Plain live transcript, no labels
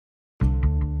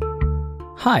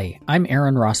Hi, I'm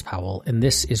Aaron Ross Powell, and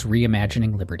this is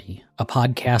Reimagining Liberty, a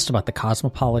podcast about the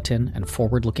cosmopolitan and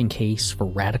forward-looking case for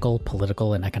radical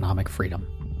political and economic freedom.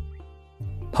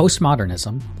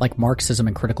 Postmodernism, like Marxism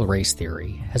and critical race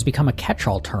theory, has become a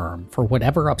catch-all term for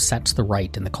whatever upsets the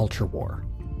right in the culture war.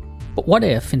 But what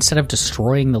if, instead of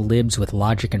destroying the libs with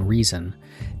logic and reason,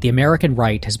 the American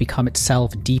right has become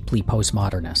itself deeply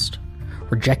postmodernist,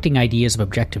 rejecting ideas of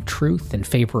objective truth in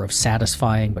favor of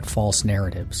satisfying but false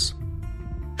narratives?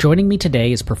 Joining me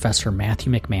today is Professor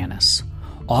Matthew McManus,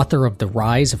 author of The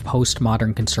Rise of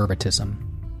Postmodern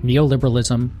Conservatism,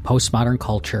 Neoliberalism, Postmodern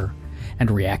Culture,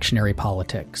 and Reactionary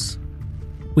Politics.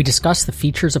 We discuss the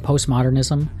features of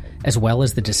postmodernism, as well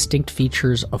as the distinct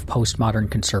features of postmodern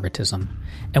conservatism,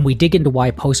 and we dig into why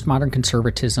postmodern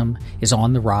conservatism is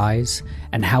on the rise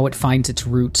and how it finds its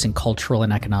roots in cultural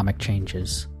and economic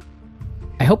changes.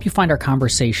 I hope you find our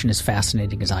conversation as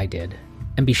fascinating as I did,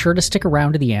 and be sure to stick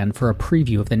around to the end for a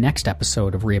preview of the next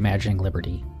episode of Reimagining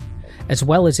Liberty, as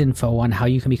well as info on how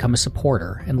you can become a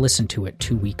supporter and listen to it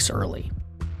 2 weeks early.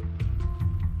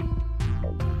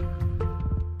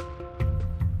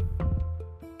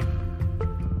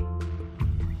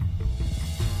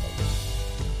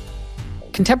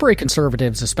 Contemporary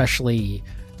conservatives, especially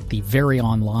the very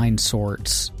online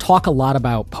sorts, talk a lot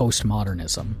about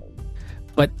postmodernism,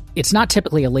 but it's not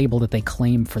typically a label that they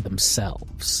claim for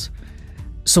themselves.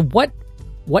 So what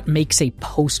makes a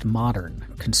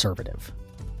postmodern conservative?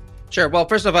 Sure. Well,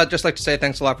 first of all, I'd just like to say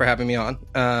thanks a lot for having me on.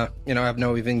 I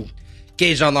know we've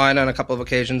engaged online on a couple of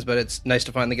occasions, but it's nice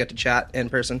to finally get to chat in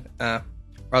person, or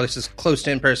at least as close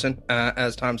to in person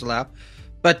as times allow.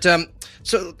 But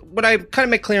so what I kind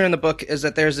of make clear in the book is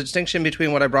that there's a distinction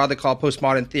between what I broadly call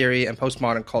postmodern theory and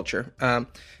postmodern culture.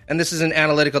 And this is an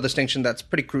analytical distinction that's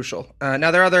pretty crucial.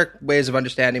 Now, there are other ways of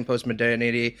understanding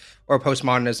postmodernity or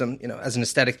postmodernism, as an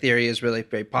aesthetic theory is really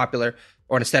very popular,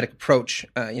 or an aesthetic approach.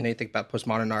 You think about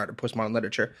postmodern art or postmodern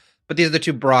literature. But these are the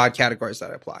two broad categories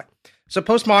that I apply. So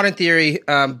postmodern theory,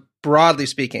 broadly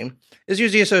speaking, is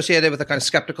usually associated with a kind of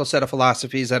skeptical set of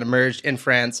philosophies that emerged in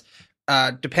France,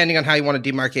 depending on how you want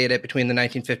to demarcate it between the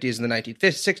 1950s and the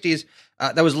 1960s,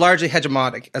 that was largely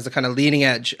hegemonic as a kind of leading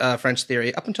edge French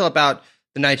theory up until about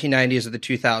the 1990s or the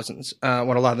 2000s,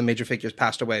 when a lot of the major figures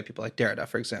passed away, people like Derrida,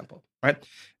 for example, right?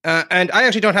 And I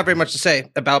actually don't have very much to say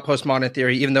about postmodern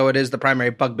theory, even though it is the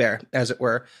primary bugbear, as it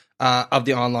were, of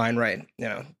the online right.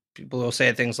 People will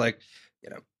say things like,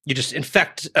 you just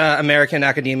infect American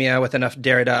academia with enough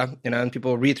Derrida, and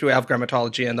people will read through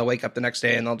Grammatology and they'll wake up the next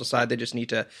day and they'll decide they just need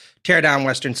to tear down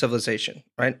Western civilization,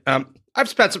 right? I've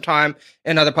spent some time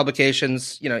in other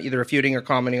publications, either refuting or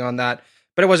commenting on that,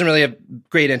 but it wasn't really of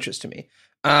great interest to me.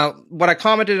 What I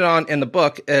commented on in the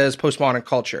book is postmodern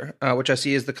culture, which I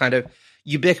see as the kind of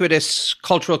ubiquitous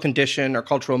cultural condition or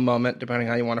cultural moment, depending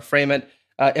on how you want to frame it,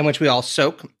 in which we all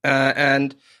soak.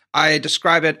 And I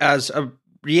describe it as a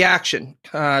reaction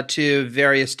to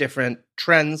various different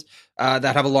trends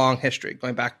that have a long history,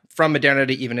 going back from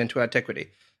modernity even into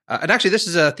antiquity. And actually, this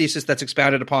is a thesis that's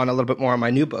expounded upon a little bit more in my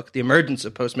new book, The Emergence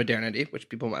of Postmodernity, which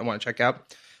people might want to check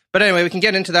out. But anyway, we can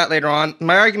get into that later on.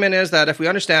 My argument is that if we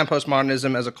understand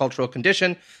postmodernism as a cultural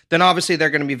condition, then obviously there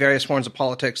are going to be various forms of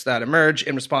politics that emerge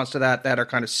in response to that are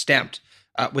kind of stamped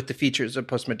with the features of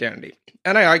postmodernity.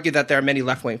 And I argue that there are many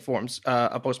left-wing forms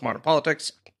of postmodern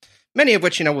politics, many of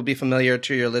which, will be familiar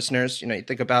to your listeners. You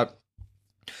think about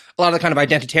a lot of the kind of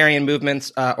identitarian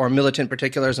movements or militant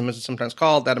particularism, as it's sometimes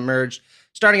called, that emerged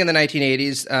starting in the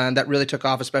 1980s and that really took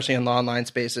off, especially in the online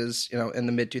spaces, in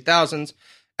the mid-2000s.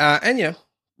 And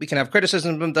we can have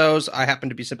criticism of those. I happen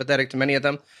to be sympathetic to many of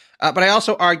them. But I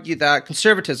also argue that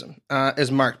conservatism is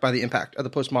marked by the impact of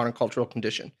the postmodern cultural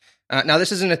condition. Now,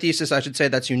 this isn't a thesis, I should say,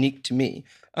 that's unique to me.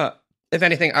 If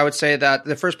anything, I would say that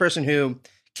the first person who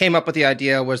came up with the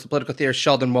idea was the political theorist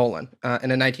Sheldon Molan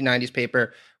in a 1990s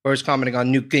paper where he was commenting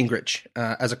on Newt Gingrich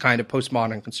as a kind of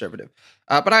postmodern conservative.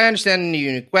 But I understand in a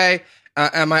unique way.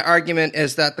 And my argument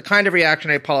is that the kind of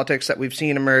reactionary politics that we've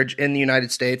seen emerge in the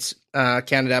United States,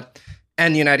 Canada,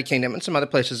 and the United Kingdom, and some other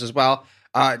places as well,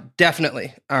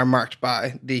 definitely are marked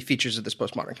by the features of this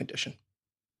postmodern condition.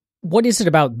 What is it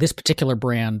about this particular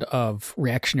brand of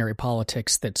reactionary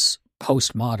politics that's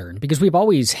postmodern? Because we've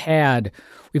always had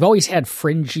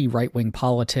fringy right-wing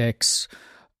politics,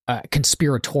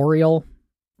 conspiratorial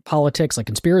politics, like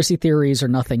conspiracy theories are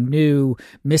nothing new,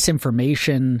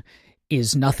 misinformation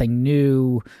is nothing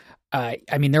new.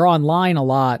 They're online a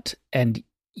lot and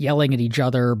yelling at each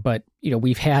other, but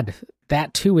we've had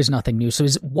that too is nothing new. So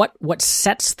is what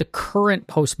sets the current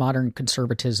postmodern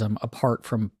conservatism apart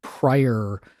from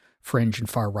prior fringe and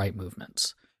far right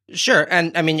movements? Sure.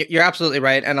 And I mean, you're absolutely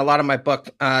right. And a lot of my book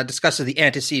discusses the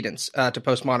antecedents to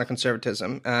postmodern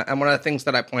conservatism. And one of the things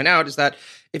that I point out is that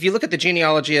if you look at the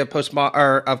genealogy of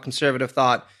of conservative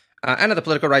thought and of the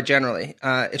political right generally,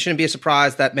 it shouldn't be a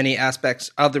surprise that many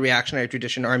aspects of the reactionary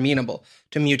tradition are amenable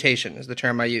to mutation, is the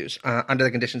term I use, under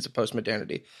the conditions of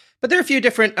postmodernity. But there are a few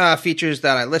different features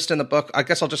that I list in the book. I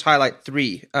guess I'll just highlight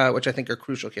three, which I think are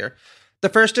crucial here. The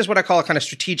first is what I call a kind of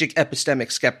strategic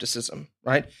epistemic skepticism,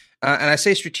 right? And I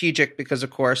say strategic because,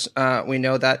 of course, we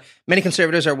know that many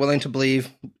conservatives are willing to believe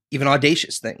even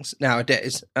audacious things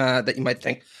nowadays that you might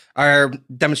think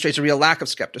demonstrates a real lack of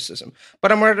skepticism.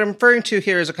 But what I'm referring to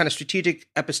here is a kind of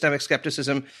strategic epistemic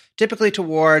skepticism, typically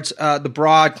towards the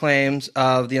broad claims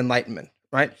of the Enlightenment,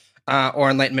 right? Or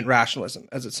Enlightenment rationalism,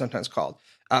 as it's sometimes called,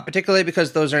 particularly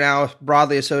because those are now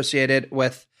broadly associated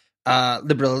with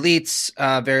liberal elites,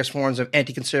 various forms of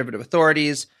anti-conservative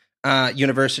authorities,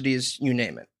 universities, you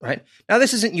name it, right? Now,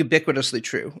 this isn't ubiquitously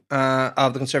true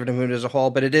of the conservative movement as a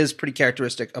whole, but it is pretty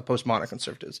characteristic of postmodern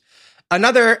conservatives.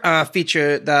 Another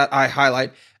feature that I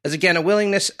highlight is, again, a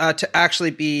willingness to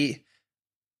actually be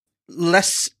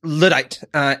less Luddite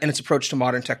in its approach to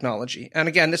modern technology. And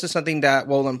again, this is something that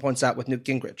Wolin points out with Newt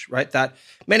Gingrich, right? That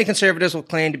many conservatives will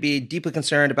claim to be deeply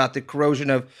concerned about the corrosion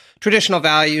of traditional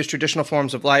values, traditional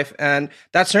forms of life. And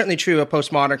that's certainly true of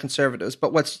postmodern conservatives.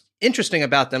 But what's interesting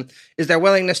about them is their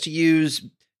willingness to use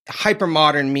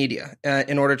hyper-modern media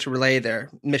in order to relay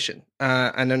their mission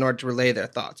and in order to relay their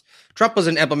thoughts. Trump was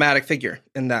an emblematic figure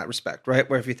in that respect, right?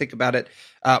 Where if you think about it,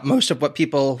 most of what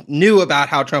people knew about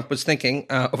how Trump was thinking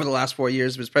over the last 4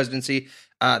 years of his presidency,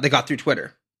 they got through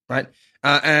Twitter, right?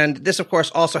 And this, of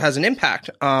course, also has an impact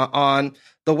on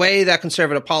the way that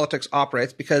conservative politics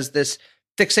operates, because this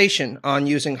fixation on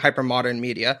using hyper-modern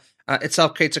media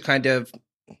itself creates a kind of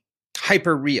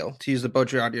hyper-real, to use the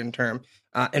Baudrillardian term,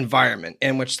 environment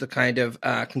in which the kind of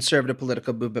conservative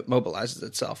political movement mobilizes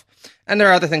itself. And there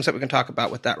are other things that we can talk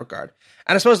about with that regard.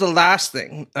 And I suppose the last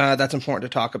thing that's important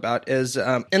to talk about is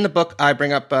in the book, I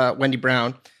bring up Wendy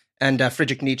Brown and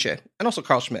Friedrich Nietzsche, and also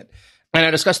Carl Schmitt. And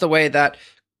I discuss the way that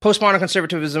postmodern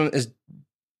conservatism is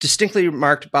distinctly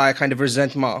marked by a kind of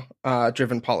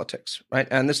resentment-driven politics, right?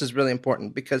 And this is really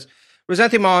important because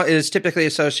resentment is typically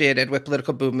associated with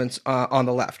political movements on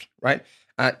the left, right?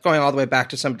 Going all the way back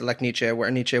to somebody like Nietzsche,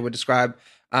 where Nietzsche would describe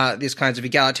these kinds of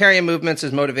egalitarian movements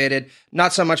as motivated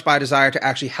not so much by a desire to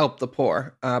actually help the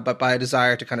poor, but by a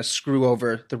desire to kind of screw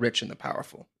over the rich and the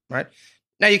powerful, right?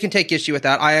 Now, you can take issue with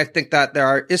that. I think that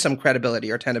is some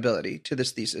credibility or tenability to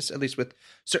this thesis, at least with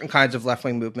certain kinds of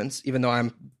left-wing movements, even though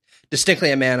I'm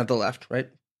distinctly a man of the left, right?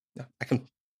 I can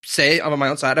say on my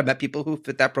own side, I've met people who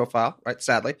fit that profile, right?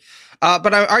 Sadly.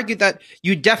 But I argued that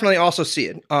you definitely also see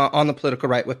it on the political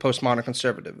right with postmodern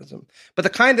conservatism. But the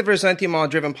kind of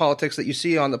resentment-driven politics that you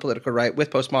see on the political right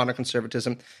with postmodern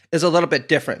conservatism is a little bit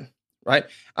different, right?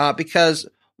 Because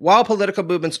while political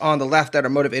movements on the left that are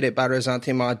motivated by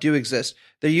resentment do exist,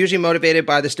 they're usually motivated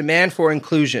by this demand for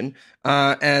inclusion,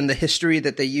 and the history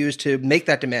that they use to make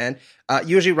that demand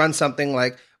usually runs something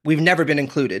like, we've never been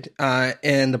included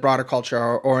in the broader culture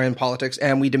or in politics,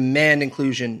 and we demand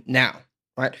inclusion now,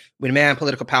 right? We demand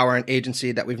political power and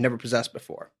agency that we've never possessed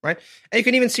before, right? And you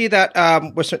can even see that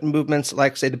with certain movements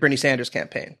like, say, the Bernie Sanders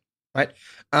campaign, right?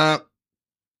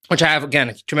 Which I have, again,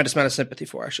 a tremendous amount of sympathy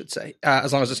for, I should say,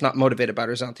 as long as it's not motivated by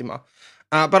resentment.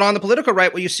 But on the political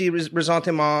right, what you see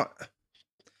resentment,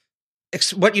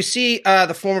 what you see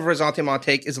the form of resentment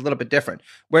take is a little bit different,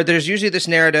 where there's usually this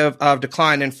narrative of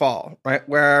decline and fall, right?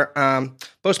 Where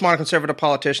postmodern conservative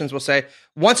politicians will say,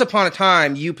 once upon a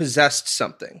time, you possessed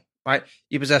something, right?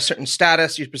 You possess certain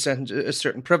status, you possess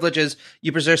certain privileges,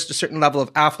 you possess a certain level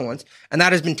of affluence, and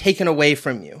that has been taken away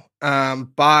from you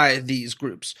by these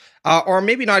groups. Or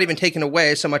maybe not even taken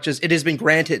away so much as it has been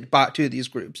granted to these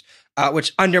groups,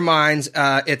 which undermines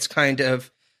its kind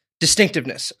of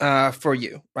distinctiveness for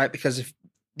you, right? Because if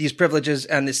these privileges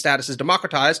and this status is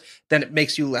democratized, then it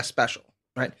makes you less special,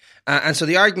 right? And so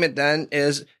the argument then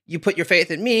is you put your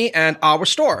faith in me and I'll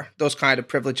restore those kind of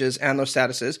privileges and those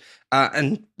statuses.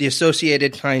 And the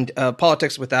associated kind of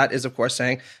politics with that is, of course,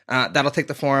 saying that'll take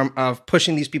the form of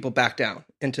pushing these people back down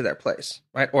into their place,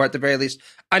 right? Or at the very least,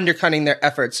 undercutting their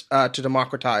efforts to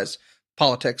democratize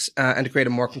politics and to create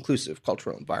a more conclusive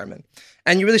cultural environment.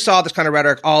 And you really saw this kind of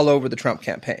rhetoric all over the Trump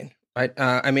campaign, right?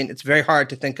 I mean, it's very hard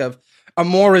to think of a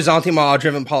more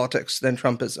resentment-driven politics than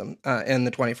Trumpism in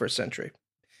the 21st century.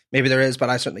 Maybe there is, but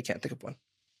I certainly can't think of one.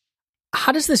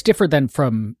 How does this differ then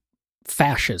from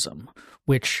fascism,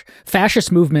 which fascist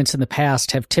movements in the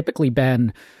past have typically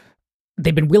been,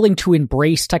 they've been willing to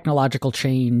embrace technological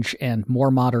change and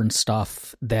more modern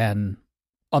stuff than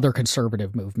other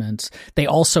conservative movements. They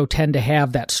also tend to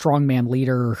have that strongman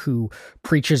leader who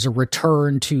preaches a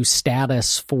return to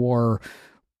status for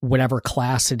whatever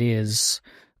class it is,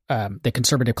 the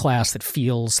conservative class that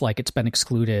feels like it's been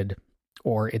excluded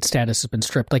or its status has been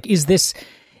stripped. Like, is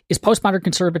postmodern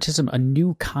conservatism a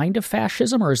new kind of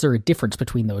fascism, or is there a difference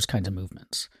between those kinds of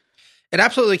movements? It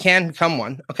absolutely can become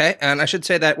one, okay? And I should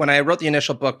say that when I wrote the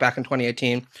initial book back in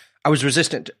 2018, I was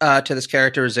resistant to this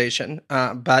characterization,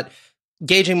 but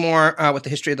gauging more with the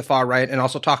history of the far right and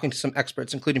also talking to some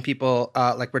experts, including people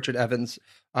like Richard Evans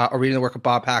or reading the work of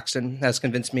Bob Paxton, has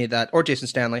convinced me that, or Jason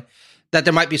Stanley, that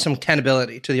there might be some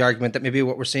tenability to the argument that maybe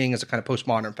what we're seeing is a kind of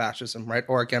postmodern fascism, right?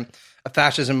 Or again, a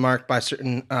fascism marked by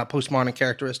certain postmodern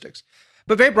characteristics.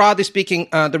 But very broadly speaking,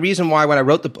 the reason why when I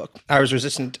wrote the book, I was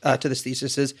resistant to this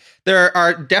thesis is there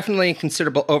are definitely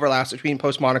considerable overlaps between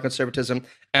postmodern conservatism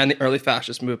and the early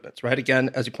fascist movements, right? Again,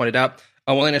 as you pointed out,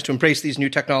 a willingness to embrace these new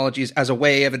technologies as a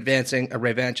way of advancing a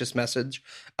revanchist message.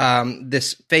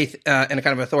 This faith in a kind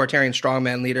of authoritarian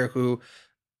strongman leader who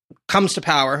comes to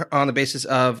power on the basis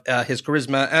of his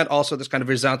charisma, and also this kind of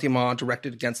ressentiment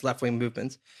directed against left-wing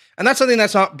movements. And that's something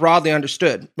that's not broadly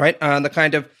understood, right? The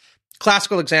kind of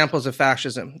classical examples of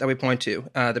fascism that we point to,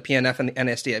 the PNF and the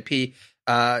NSDAP,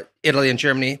 Italy and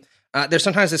Germany, there's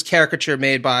sometimes this caricature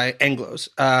made by Anglos,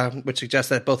 which suggests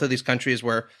that both of these countries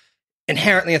were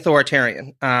inherently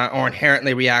authoritarian or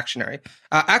inherently reactionary.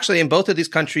 Actually, in both of these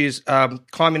countries,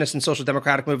 communist and social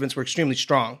democratic movements were extremely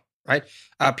strong, right?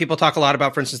 People talk a lot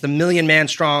about, for instance, the million-man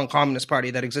strong Communist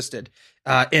Party that existed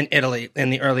in Italy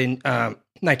in the early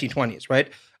 1920s, right?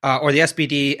 Or the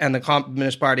SPD and the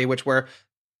Communist Party, which were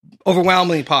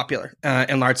overwhelmingly popular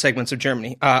in large segments of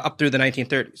Germany up through the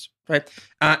 1930s, right?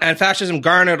 And fascism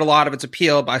garnered a lot of its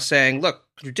appeal by saying, look,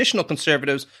 traditional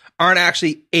conservatives aren't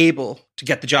actually able to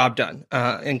get the job done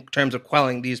in terms of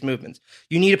quelling these movements.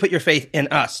 You need to put your faith in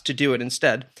us to do it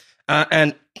instead.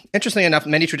 And interestingly enough,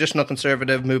 many traditional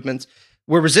conservative movements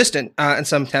were resistant in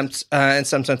some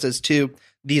senses to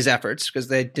these efforts because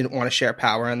they didn't want to share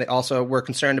power, and they also were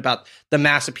concerned about the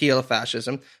mass appeal of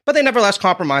fascism. But they nevertheless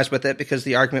compromised with it because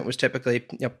the argument was typically,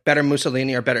 better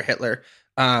Mussolini or better Hitler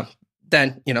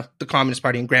than the Communist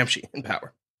Party and Gramsci in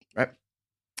power, right?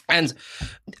 And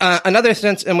another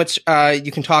sense in which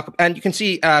you can talk, and you can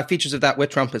see features of that with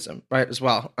Trumpism, right, as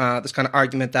well. This kind of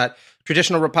argument that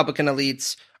traditional Republican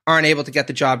elites aren't able to get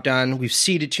the job done. We've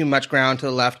ceded too much ground to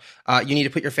the left. You need to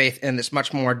put your faith in this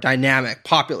much more dynamic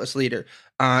populist leader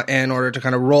in order to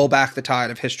kind of roll back the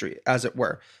tide of history, as it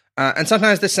were. And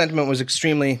sometimes this sentiment was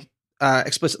extremely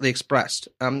explicitly expressed.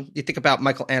 You think about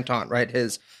Michael Anton, right?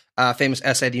 His famous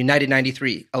essay, The United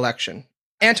 93 Election.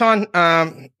 Anton,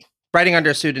 writing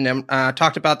under a pseudonym,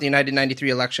 talked about the United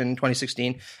 93 election in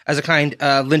 2016 as a kind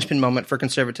of linchpin moment for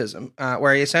conservatism,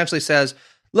 where he essentially says,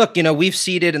 look, we've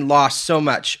ceded and lost so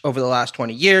much over the last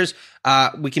 20 years.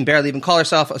 We can barely even call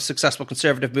ourselves a successful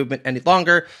conservative movement any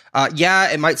longer.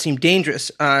 It might seem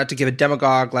dangerous to give a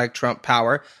demagogue like Trump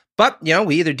power, but,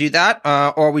 we either do that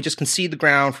or we just concede the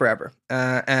ground forever.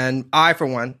 And I, for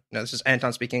one, this is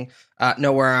Anton speaking,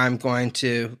 know where I'm going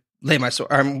to lay my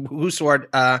sword,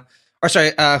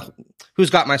 whose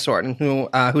got my sword and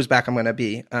whose back I'm going to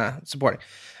be supporting.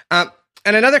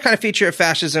 And another kind of feature of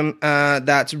fascism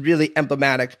that's really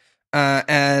emblematic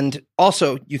and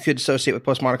also you could associate with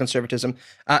postmodern conservatism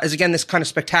is, again, this kind of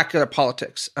spectacular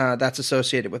politics that's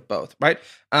associated with both, right?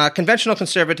 Conventional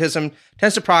conservatism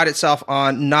tends to pride itself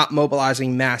on not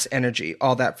mobilizing mass energy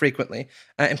all that frequently,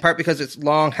 in part because it's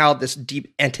long held this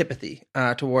deep antipathy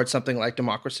towards something like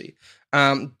democracy.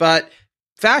 But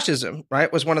fascism,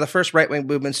 right, was one of the first right-wing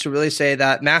movements to really say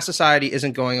that mass society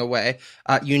isn't going away.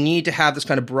 You need to have this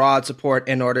kind of broad support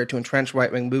in order to entrench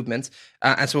right-wing movements.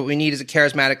 And so what we need is a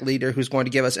charismatic leader who's going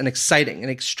to give us an exciting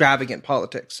and extravagant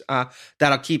politics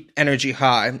that'll keep energy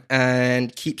high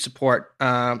and keep support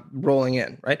rolling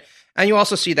in, right? And you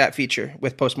also see that feature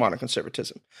with postmodern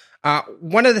conservatism.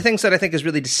 One of the things that I think is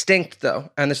really distinct,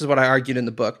 though, and this is what I argued in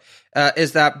the book,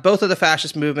 is that both of the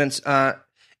fascist movements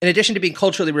in addition to being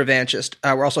culturally revanchist,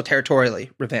 were also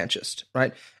territorially revanchist,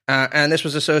 right? And this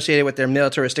was associated with their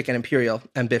militaristic and imperial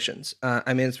ambitions.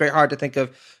 It's very hard to think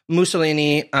of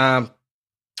Mussolini or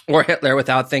Hitler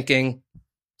without thinking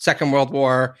Second World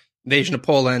War, invasion of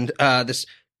Poland, this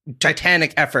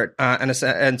titanic effort, in a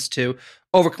sense, to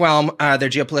overwhelm their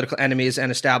geopolitical enemies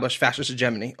and establish fascist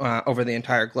hegemony over the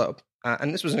entire globe.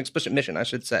 And this was an explicit mission, I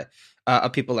should say,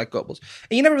 of people like Goebbels.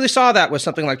 And you never really saw that with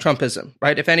something like Trumpism,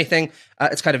 right? If anything,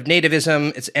 it's kind of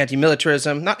nativism, it's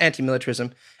anti-militarism, not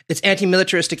anti-militarism, it's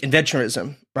anti-militaristic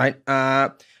adventurism, right?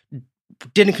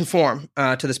 Didn't conform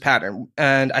to this pattern.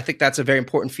 And I think that's a very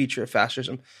important feature of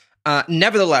fascism.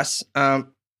 Nevertheless,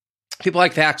 people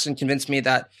like Faxon convinced me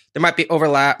that there might be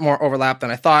more overlap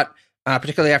than I thought,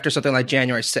 particularly after something like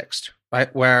January 6th,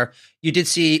 right, where you did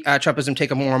see Trumpism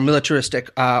take a more militaristic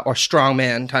or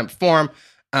strongman type of form.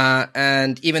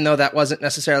 And even though that wasn't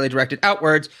necessarily directed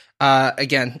outwards,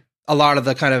 again, a lot of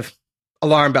the kind of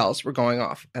alarm bells were going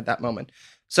off at that moment.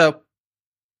 So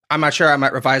I'm not sure. I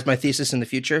might revise my thesis in the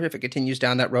future if it continues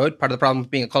down that road. Part of the problem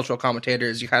with being a cultural commentator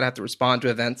is you kind of have to respond to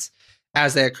events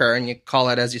as they occur, and you call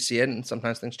it as you see it, and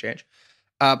sometimes things change.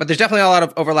 But there's definitely a lot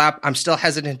of overlap. I'm still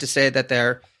hesitant to say that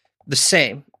they're the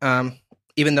same,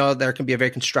 even though there can be a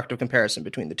very constructive comparison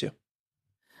between the two.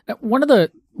 One of the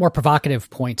more provocative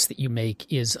points that you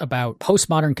make is about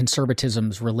postmodern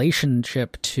conservatism's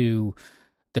relationship to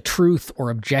the truth or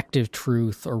objective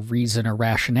truth or reason or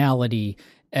rationality.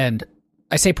 And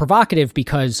I say provocative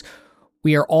because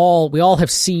we all have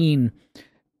seen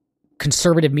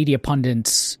conservative media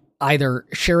pundits either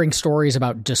sharing stories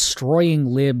about destroying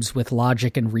libs with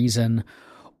logic and reason,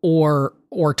 or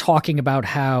talking about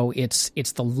how it's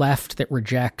the left that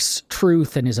rejects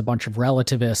truth and is a bunch of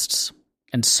relativists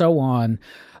and so on.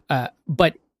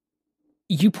 But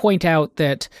you point out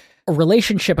that a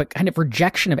relationship, a kind of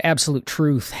rejection of absolute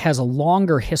truth, has a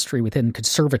longer history within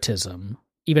conservatism,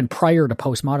 even prior to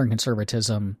postmodern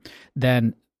conservatism,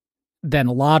 than a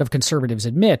lot of conservatives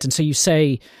admit. And so you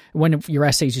say, one of your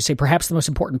essays, you say perhaps the most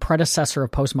important predecessor of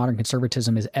postmodern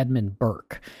conservatism is Edmund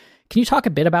Burke. Can you talk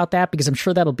a bit about that? Because I'm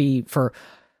sure that'll be, for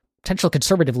potential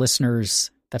conservative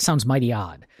listeners, that sounds mighty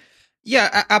odd.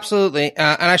 Yeah, absolutely.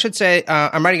 And I should say,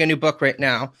 I'm writing a new book right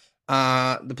now,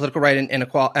 The Political Right and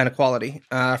Inequality,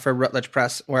 for Routledge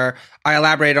Press, where I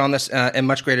elaborate on this in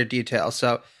much greater detail.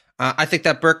 So I think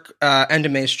that Burke and de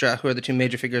Maistre, who are the two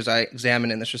major figures I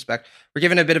examine in this respect, were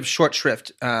given a bit of short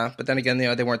shrift. But then again,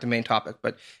 they weren't the main topic.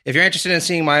 But if you're interested in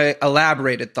seeing my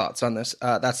elaborated thoughts on this,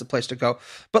 that's the place to go.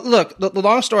 But look, the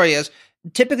long story is,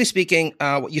 typically speaking,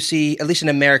 what you see, at least in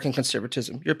American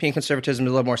conservatism, European conservatism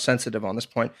is a little more sensitive on this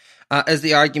point, is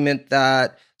the argument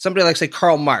that somebody like, say,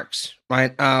 Karl Marx,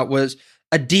 right, was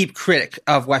a deep critic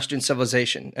of Western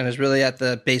civilization and is really at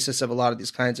the basis of a lot of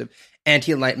these kinds of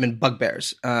anti-Enlightenment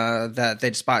bugbears that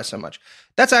they despise so much.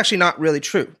 That's actually not really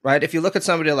true, right? If you look at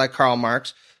somebody like Karl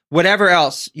Marx, whatever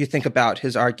else you think about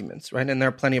his arguments, right, and there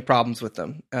are plenty of problems with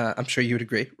them, I'm sure you would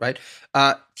agree, right?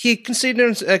 He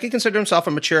considered himself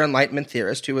a mature Enlightenment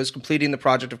theorist who was completing the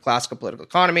project of classical political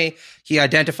economy. He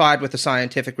identified with the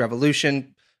scientific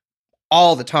revolution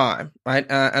all the time, right?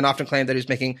 And often claimed that he was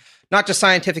making not just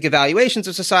scientific evaluations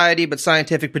of society, but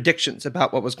scientific predictions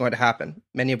about what was going to happen,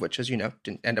 many of which, as you know,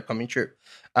 didn't end up coming true.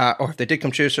 Or if they did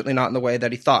come true, certainly not in the way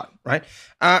that he thought, right?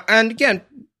 And again,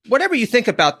 whatever you think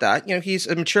about that, he's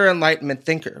a mature Enlightenment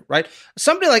thinker, right?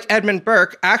 Somebody like Edmund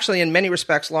Burke actually, in many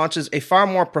respects, launches a far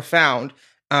more profound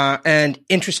and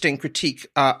interesting critique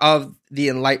of the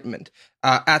Enlightenment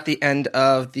at the end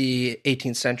of the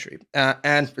 18th century.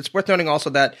 And it's worth noting also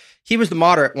that he was the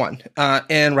moderate one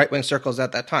in right-wing circles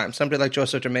at that time. Somebody like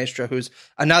Joseph de Maistre, who's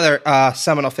another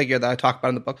seminal figure that I talk about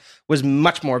in the book, was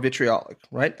much more vitriolic,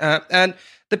 right? And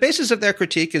the basis of their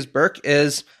critique is Burke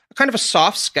is kind of a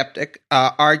soft skeptic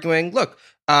arguing, look,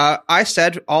 I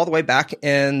said all the way back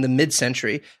in the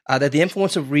mid-century that the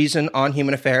influence of reason on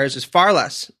human affairs is far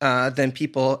less than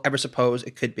people ever suppose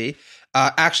it could be.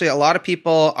 Actually, a lot of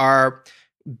people are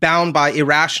bound by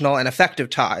irrational and affective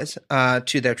ties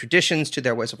to their traditions, to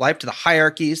their ways of life, to the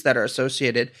hierarchies that are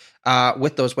associated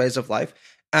with those ways of life.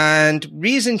 And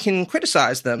reason can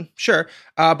criticize them, sure,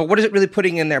 but what is it really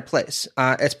putting in their place?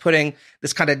 It's putting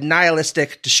this kind of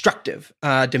nihilistic, destructive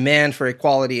demand for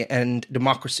equality and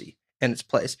democracy in its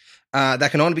place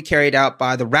that can only be carried out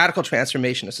by the radical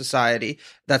transformation of society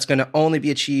that's going to only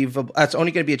be achievable. That's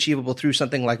only going to be achievable through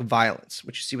something like violence,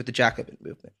 which you see with the Jacobin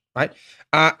movement, right?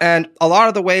 And a lot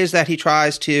of the ways that he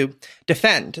tries to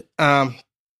defend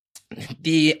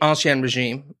the Ancien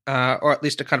regime, or at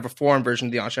least a kind of a foreign version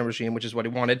of the Ancien regime, which is what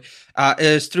he wanted,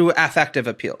 is through affective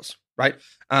appeals, right?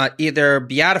 Either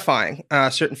beatifying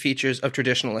certain features of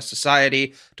traditionalist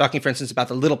society, talking, for instance, about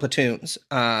the little platoons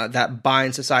that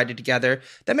bind society together,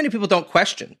 that many people don't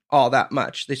question all that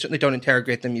much. They certainly don't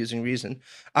interrogate them using reason,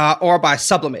 or by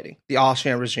sublimating the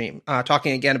Ancien regime,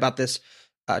 talking again about this,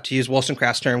 to use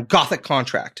Wollstonecraft's term, Gothic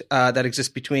contract that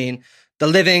exists between the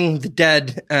living, the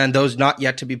dead, and those not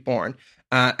yet to be born,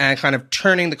 and kind of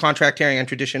turning the contractarian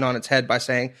tradition on its head by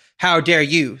saying, how dare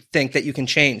you think that you can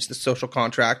change the social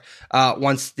contract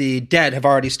once the dead have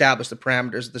already established the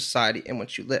parameters of the society in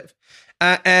which you live?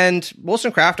 And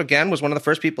Wollstonecraft, again, was one of the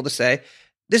first people to say,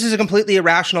 this is a completely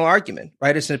irrational argument,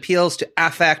 right? It appeals to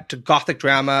affect, to Gothic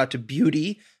drama, to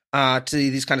beauty, to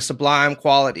these kind of sublime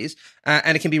qualities,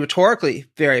 and it can be rhetorically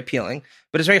very appealing,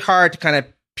 but it's very hard to kind of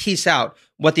piece out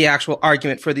what the actual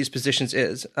argument for these positions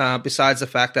is, besides the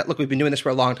fact that, look, we've been doing this for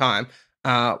a long time.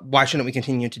 Why shouldn't we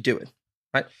continue to do it,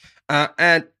 right?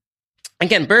 And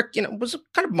again, Burke, was a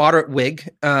kind of moderate Whig,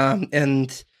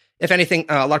 and if anything,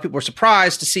 a lot of people were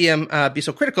surprised to see him be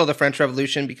so critical of the French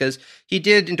Revolution because he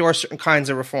did endorse certain kinds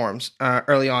of reforms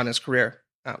early on in his career,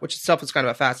 which itself is kind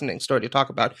of a fascinating story to talk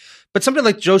about. But somebody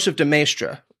like Joseph de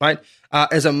Maistre, right,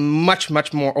 is a much,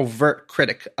 much more overt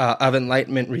critic of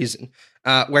Enlightenment reason,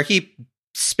 where he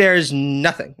spares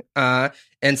nothing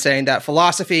in saying that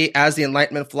philosophy, as the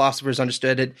Enlightenment philosophers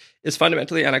understood it, is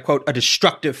fundamentally, and I quote, a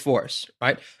destructive force,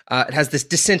 right? It has this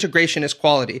disintegrationist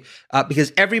quality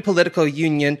because every political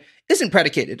union isn't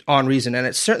predicated on reason, and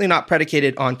it's certainly not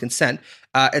predicated on consent.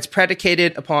 It's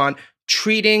predicated upon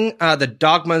treating the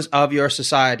dogmas of your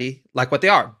society like what they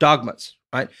are, dogmas,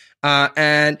 right?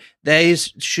 And they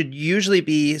should usually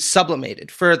be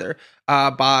sublimated further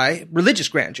by religious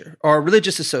grandeur or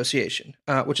religious association,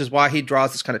 which is why he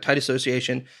draws this kind of tight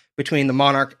association between the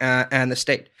monarch and the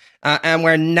state. And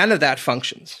where none of that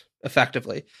functions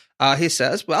effectively, he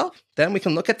says, well, then we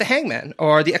can look at the hangman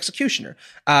or the executioner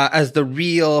as the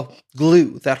real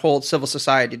glue that holds civil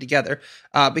society together,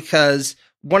 because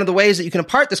one of the ways that you can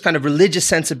impart this kind of religious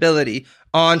sensibility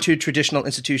onto traditional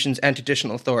institutions and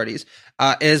traditional authorities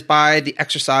is by the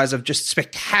exercise of just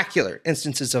spectacular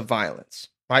instances of violence,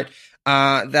 right?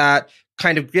 That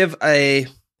kind of give a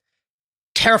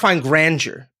terrifying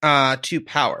grandeur to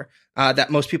power that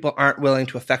most people aren't willing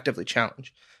to effectively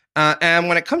challenge. And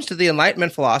when it comes to the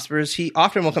Enlightenment philosophers, he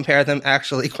often will compare them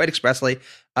actually quite expressly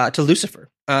to Lucifer.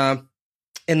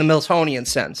 In the Miltonian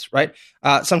sense, right?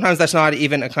 Sometimes that's not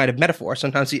even a kind of metaphor.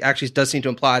 Sometimes he actually does seem to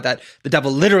imply that the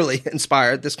devil literally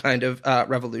inspired this kind of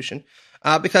revolution,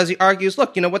 because he argues,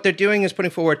 look, what they're doing is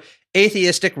putting forward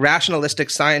atheistic, rationalistic,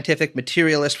 scientific,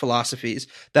 materialist philosophies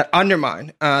that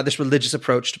undermine this religious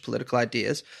approach to political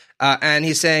ideas. And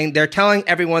he's saying they're telling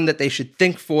everyone that they should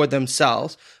think for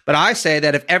themselves. But I say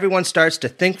that if everyone starts to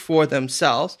think for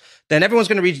themselves, then everyone's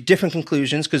going to reach different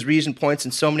conclusions because reason points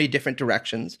in so many different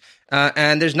directions.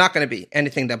 And there's not going to be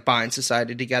anything that binds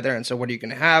society together. And so what are you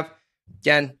going to have?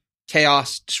 Again,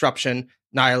 chaos, disruption,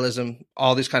 nihilism,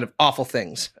 all these kind of awful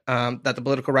things that the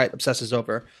political right obsesses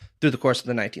over through the course of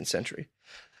the 19th century.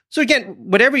 So again,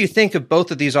 whatever you think of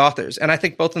both of these authors, and I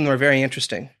think both of them are very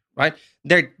interesting, right?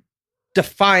 They're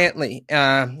defiantly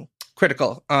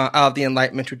critical of the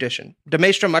Enlightenment tradition. De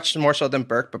Maistre much more so than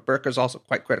Burke, but Burke is also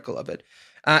quite critical of it.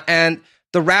 And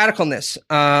the radicalness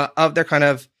of their kind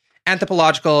of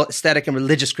anthropological, aesthetic, and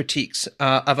religious critiques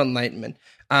of Enlightenment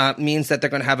means that they're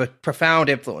going to have a profound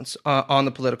influence on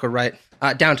the political right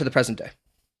down to the present day.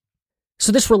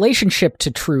 So this relationship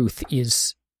to truth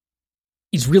is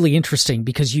really interesting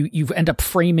because you end up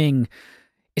framing,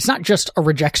 it's not just a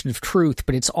rejection of truth,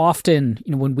 but it's often,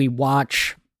 when we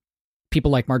watch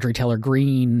people like Marjorie Taylor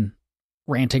Greene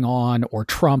ranting on or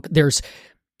Trump, there's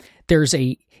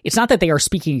it's not that they are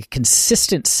speaking a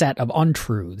consistent set of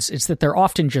untruths. It's that they're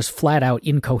often just flat out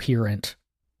incoherent,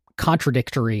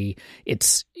 contradictory.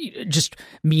 It's just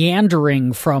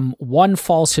meandering from one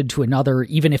falsehood to another,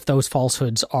 even if those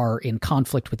falsehoods are in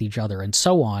conflict with each other and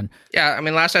so on. Yeah. I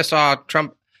mean, last I saw,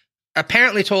 Trump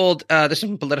apparently told, this is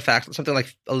from PolitiFact, something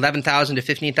like 11,000 to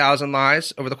 15,000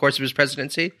 lies over the course of his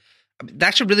presidency.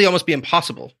 That should really almost be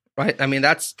impossible, right? I mean,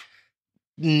 that's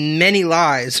many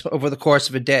lies over the course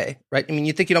of a day, right? I mean,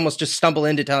 you think you'd almost just stumble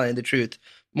into telling the truth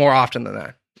more often than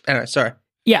that. Anyway, sorry.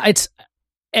 Yeah,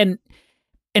 and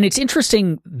it's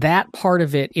interesting, that part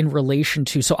of it in relation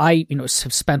to, so I, have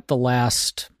spent the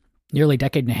last nearly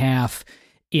decade and a half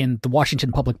in the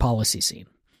Washington public policy scene.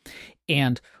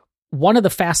 And one of the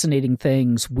fascinating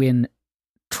things when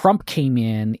Trump came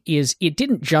in is it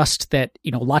didn't just that,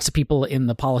 lots of people in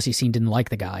the policy scene didn't like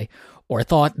the guy or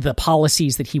thought the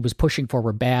policies that he was pushing for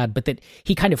were bad, but that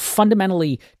he kind of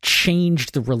fundamentally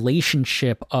changed the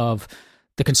relationship of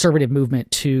the conservative movement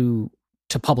to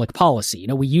public policy.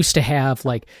 We used to have,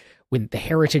 like, when the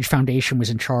Heritage Foundation was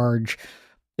in charge,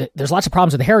 there's lots of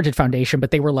problems with the Heritage Foundation,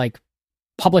 but they were like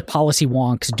public policy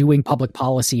wonks doing public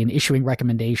policy and issuing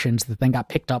recommendations that then got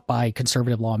picked up by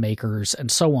conservative lawmakers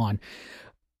and so on.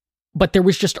 But there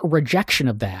was just a rejection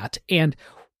of that. And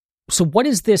so what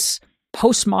is this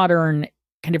postmodern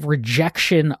kind of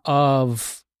rejection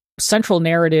of central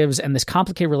narratives and this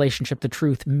complicated relationship to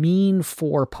truth mean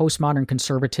for postmodern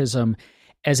conservatism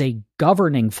as a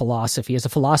governing philosophy, as a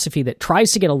philosophy that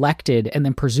tries to get elected and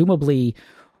then presumably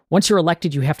once you're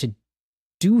elected, you have to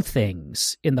do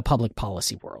things in the public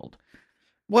policy world?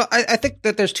 Well, I think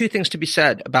that there's two things to be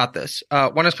said about this.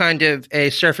 One is kind of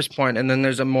a surface point, and then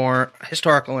there's a more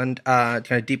historical and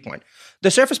kind of deep point.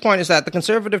 The surface point is that the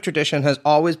conservative tradition has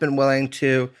always been willing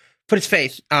to put its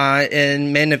faith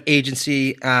in men of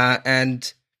agency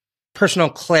and personal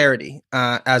clarity,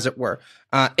 as it were,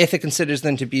 if it considers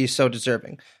them to be so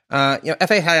deserving.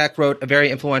 F.A. Hayek wrote a very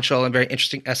influential and very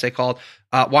interesting essay called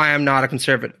Why I'm Not a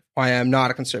Conservative. Why I'm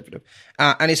Not a Conservative.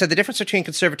 And he said the difference between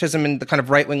conservatism and the kind of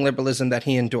right-wing liberalism that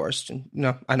he endorsed, and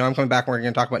I know I'm coming back and we're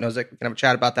going to talk about Nozick, we can have a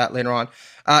chat about that later on,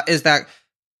 is that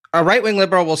a right-wing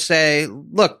liberal will say,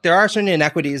 look, there are certain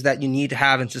inequities that you need to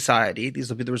have in society. These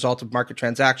will be the result of market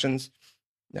transactions.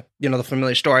 The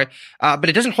familiar story. But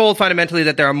it doesn't hold fundamentally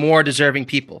that there are more deserving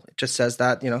people. It just says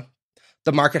that,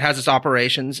 the market has its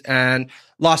operations and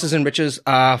losses and riches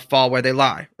fall where they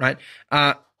lie, right?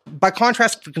 By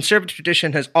contrast, the conservative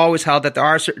tradition has always held that there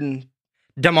are certain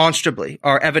demonstrably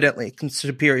or evidently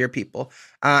superior people,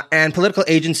 and political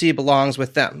agency belongs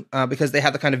with them because they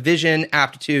have the kind of vision,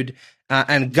 aptitude,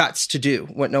 and guts to do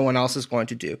what no one else is going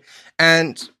to do.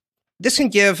 And this can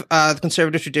give the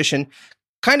conservative tradition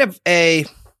kind of a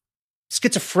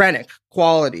schizophrenic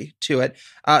quality to it,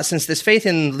 since this faith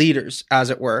in leaders, as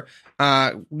it were,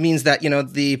 means that,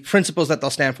 the principles that they'll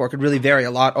stand for could really vary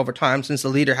a lot over time, since the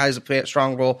leader has a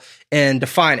strong role in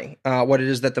defining what it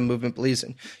is that the movement believes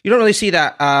in. You don't really see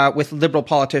that with liberal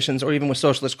politicians or even with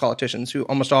socialist politicians, who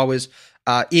almost always,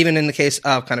 even in the case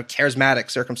of kind of charismatic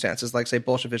circumstances, like, say,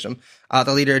 Bolshevism,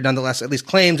 the leader nonetheless at least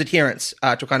claims adherence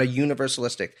to kind of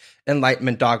universalistic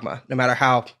Enlightenment dogma, no matter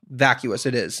how vacuous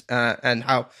it is and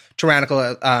how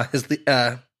tyrannical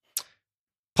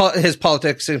his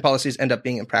politics and policies end up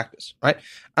being in practice, right?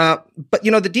 But,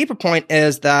 the deeper point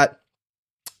is that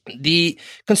the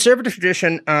conservative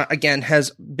tradition, again,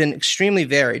 has been extremely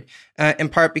varied, in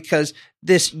part because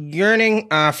this yearning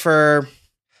for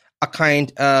a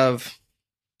kind of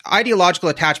ideological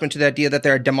attachment to the idea that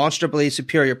there are demonstrably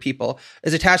superior people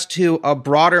is attached to a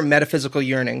broader metaphysical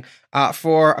yearning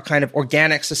for a kind of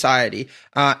organic society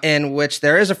in which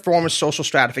there is a form of social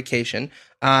stratification.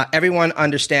 Everyone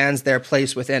understands their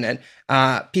place within it.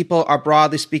 People are,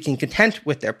 broadly speaking, content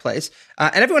with their place.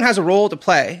 And everyone has a role to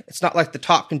play. It's not like the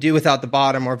top can do without the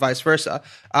bottom or vice versa.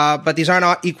 But these are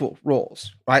not equal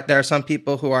roles, right? There are some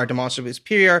people who are demonstrably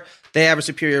superior. They have a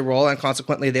superior role, and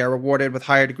consequently they are rewarded with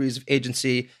higher degrees of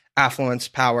agency, affluence,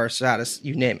 power, status,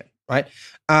 you name it, right?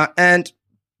 And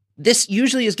this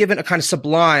usually is given a kind of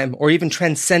sublime or even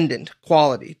transcendent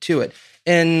quality to it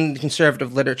in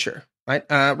conservative literature, right?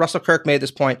 Russell Kirk made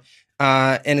this point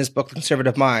in his book, The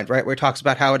Conservative Mind, right, where he talks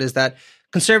about how it is that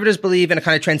conservatives believe in a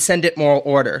kind of transcendent moral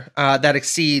order that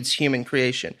exceeds human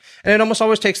creation. And it almost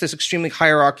always takes this extremely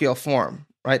hierarchical form,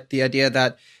 right? The idea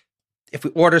that if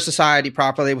we order society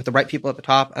properly with the right people at the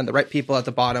top and the right people at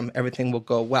the bottom, everything will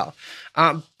go well.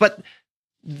 But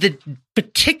the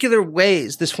particular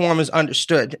ways this form is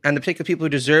understood and the particular people who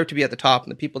deserve to be at the top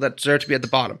and the people that deserve to be at the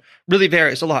bottom really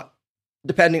varies a lot,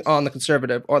 depending on the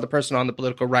conservative or the person on the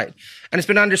political right. And it's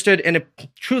been understood in a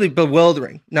truly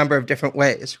bewildering number of different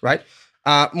ways, right?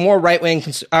 More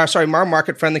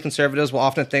market-friendly conservatives will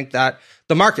often think that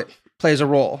the market plays a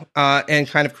role in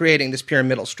kind of creating this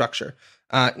pyramidal structure.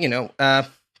 Think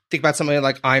about somebody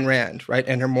like Ayn Rand, right,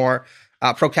 and her more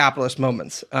pro-capitalist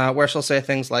moments, where she'll say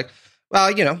things like,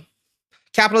 well,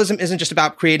 capitalism isn't just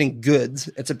about creating goods.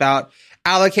 It's about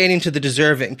allocating to the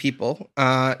deserving people,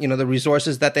 the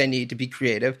resources that they need to be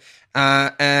creative.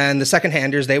 And the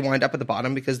second-handers, they wind up at the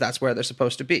bottom because that's where they're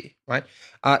supposed to be, right?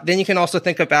 Then you can also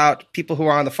think about people who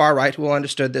are on the far right who will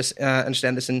understand this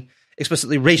in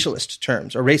explicitly racialist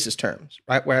terms or racist terms,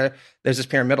 right? Where there's this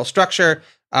pyramidal structure.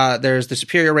 There's the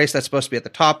superior race that's supposed to be at the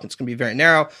top. It's going to be very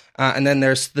narrow. And then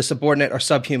there's the subordinate or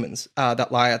subhumans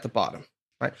that lie at the bottom,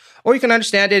 right? Or you can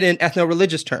understand it in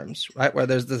ethno-religious terms, right? Where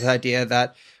there's this idea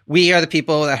that we are the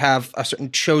people that have a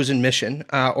certain chosen mission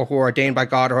or who are ordained by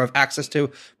God or have access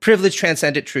to privileged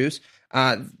transcendent truths.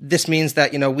 This means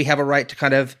that, we have a right to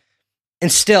kind of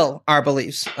instill our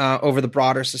beliefs over the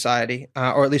broader society,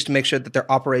 or at least to make sure that they're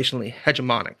operationally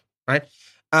hegemonic, right?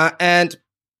 And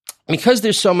because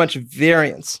there's so much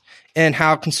variance in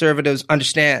how conservatives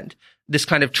understand this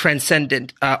kind of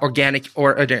transcendent organic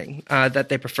ordering that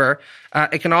they prefer,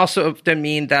 it can also then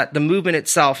mean that the movement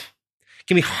itself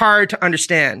can be hard to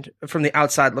understand from the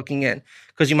outside looking in,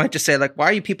 because you might just say, like, why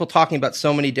are you people talking about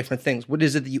so many different things? What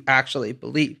is it that you actually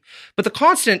believe? But the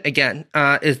constant, again,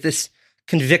 is this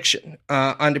conviction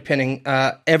underpinning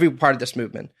every part of this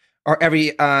movement or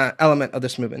every element of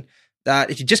this movement, that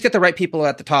if you just get the right people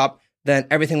at the top, then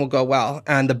everything will go well.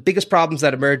 And the biggest problems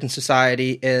that emerge in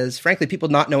society is, frankly, people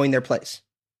not knowing their place,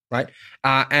 right?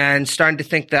 And starting to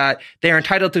think that they're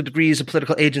entitled to degrees of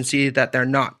political agency that they're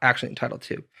not actually entitled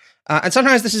to. And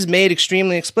sometimes this is made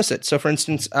extremely explicit. So, for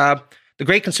instance, the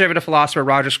great conservative philosopher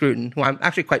Roger Scruton, who I'm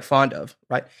actually quite fond of,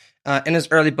 right? In his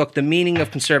early book, The Meaning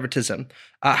of Conservatism,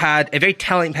 had a very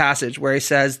telling passage where he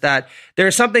says that there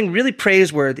is something really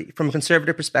praiseworthy from a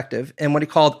conservative perspective in what he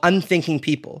called unthinking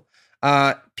people,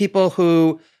 people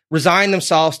who resign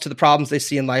themselves to the problems they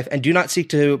see in life and do not seek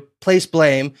to place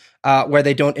blame where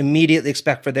they don't immediately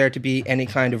expect for there to be any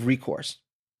kind of recourse,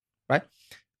 right?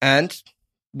 And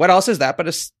what else is that but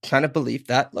a kind of belief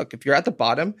that, look, if you're at the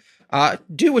bottom,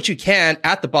 do what you can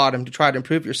at the bottom to try to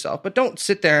improve yourself, but don't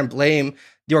sit there and blame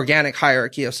the organic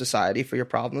hierarchy of society for your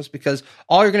problems, because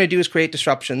all you're going to do is create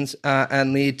disruptions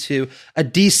and lead to a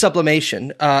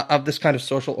desublimation of this kind of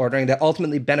social ordering that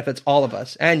ultimately benefits all of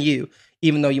us and you,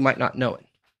 even though you might not know it.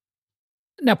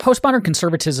 Now, postmodern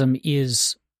conservatism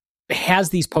has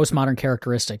these postmodern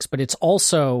characteristics, but it's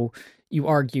also, you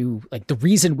argue, like the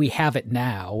reason we have it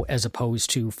now as opposed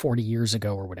to 40 years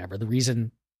ago or whatever, the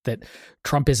reason that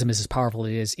Trumpism is as powerful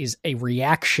as it is a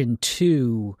reaction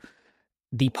to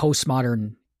the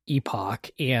postmodern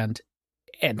epoch and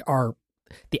the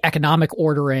economic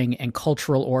ordering and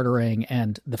cultural ordering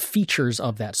and the features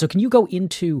of that. So can you go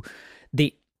into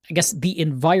the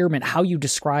environment, how you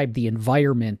describe the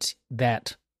environment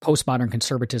that postmodern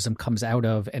conservatism comes out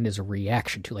of and is a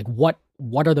reaction to? Like what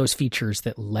are those features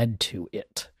that led to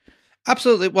it?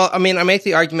 Absolutely. Well, I mean, I make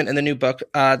the argument in the new book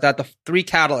that the three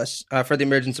catalysts for the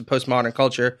emergence of postmodern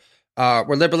culture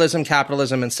were liberalism,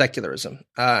 capitalism, and secularism,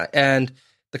 and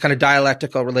the kind of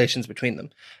dialectical relations between them.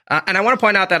 And I want to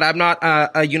point out that I'm not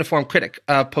a uniform critic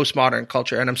of postmodern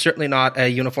culture, and I'm certainly not a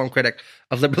uniform critic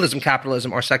of liberalism,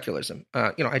 capitalism, or secularism.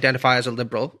 I identify as a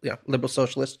liberal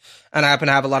socialist, and I happen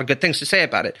to have a lot of good things to say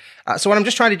about it. So what I'm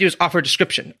just trying to do is offer a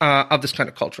description of this kind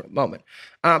of cultural moment.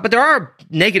 But there are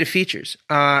negative features,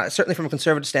 certainly from a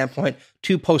conservative standpoint,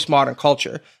 to postmodern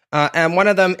culture. And one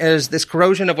of them is this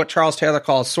corrosion of what Charles Taylor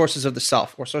calls sources of the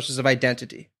self, or sources of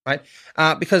identity, right?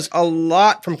 Because a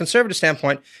lot, from a conservative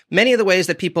standpoint, many of the ways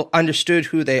that people understood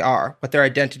who they are, what their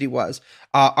identity was,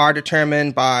 are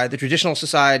determined by the traditional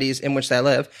societies in which they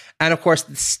live, and of course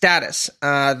the status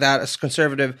that a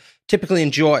conservative typically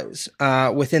enjoys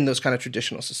within those kind of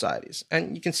traditional societies.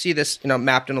 And you can see this,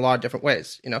 mapped in a lot of different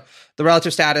ways. The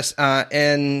relative status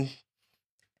in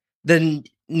the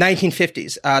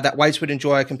 1950s that whites would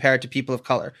enjoy compared to people of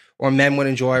color, or men would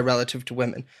enjoy relative to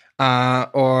women,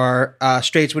 or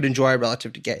straights would enjoy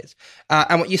relative to gays.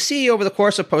 And what you see over the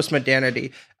course of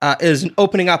postmodernity is an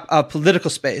opening up of political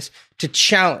space to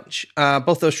challenge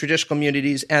both those traditional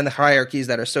communities and the hierarchies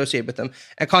that are associated with them,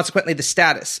 and consequently the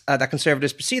status that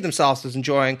conservatives perceive themselves as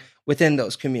enjoying within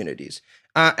those communities.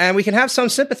 And we can have some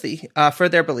sympathy for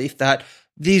their belief that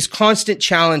these constant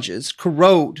challenges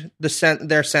corrode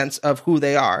their sense of who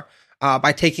they are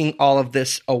by taking all of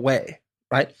this away,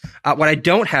 right? What I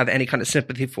don't have any kind of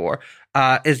sympathy for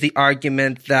is the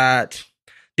argument that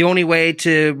the only way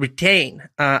to retain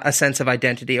a sense of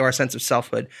identity or a sense of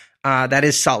selfhood that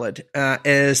is solid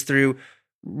is through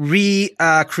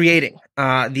recreating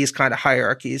these kind of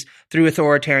hierarchies through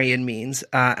authoritarian means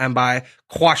and by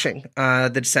quashing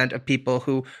the dissent of people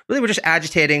who really were just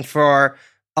agitating for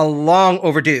a long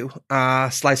overdue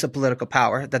slice of political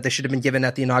power that they should have been given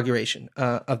at the inauguration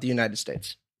of the United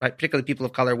States, right? Particularly people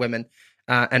of color, women,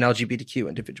 and LGBTQ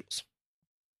individuals.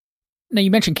 Now,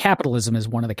 you mentioned capitalism as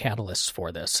one of the catalysts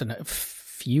for this. And a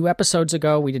few episodes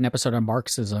ago, we did an episode on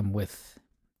Marxism with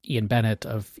Ian Bennett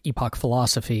of Epoch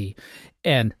Philosophy.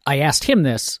 And I asked him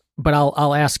this, but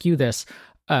I'll ask you this.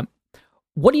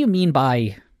 What do you mean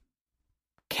by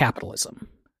capitalism?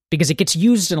 Because it gets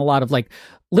used in a lot of,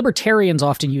 libertarians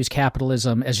often use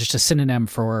capitalism as just a synonym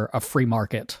for a free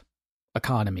market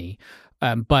economy.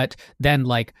 But then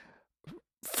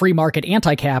free market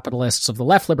anti-capitalists of the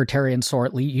left libertarian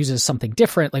sort uses something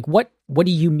different. What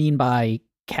do you mean by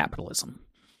capitalism?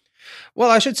 Well,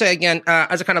 I should say, again,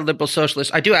 as a kind of liberal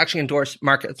socialist, I do actually endorse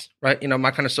markets, right?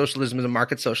 My kind of socialism is a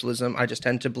market socialism. I just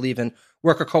tend to believe in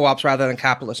worker co-ops rather than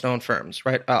capitalist-owned firms,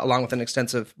 right? Along with an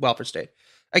extensive welfare state.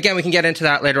 Again, we can get into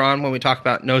that later on when we talk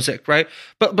about Nozick, right?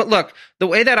 But look, the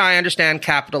way that I understand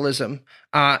capitalism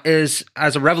is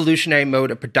as a revolutionary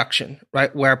mode of production,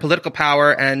 right? Where political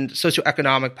power and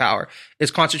socioeconomic power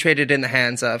is concentrated in the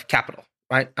hands of capital,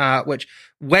 right? Which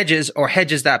wedges or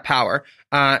hedges that power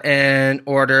in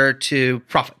order to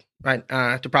profit, right?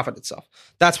 To profit itself.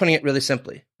 That's putting it really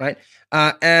simply, right?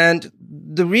 And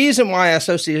the reason why I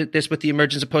associate this with the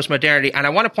emergence of postmodernity, and I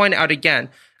want to point out again,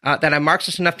 that I'm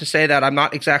Marxist enough to say that I'm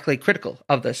not exactly critical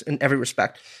of this in every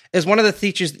respect, is one of the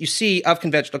features that you see of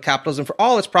conventional capitalism, for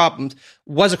all its problems,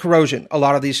 was a corrosion a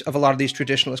lot of these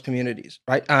traditionalist communities,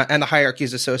 right, and the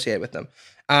hierarchies associated with them.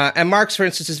 And Marx, for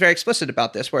instance, is very explicit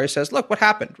about this, where he says, "Look, what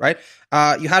happened, right?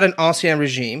 You had an ancien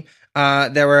regime."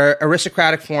 There were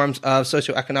aristocratic forms of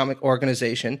socioeconomic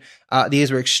organization.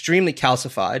 These were extremely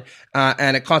calcified,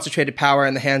 and it concentrated power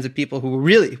in the hands of people who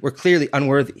were clearly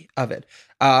unworthy of it.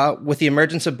 With the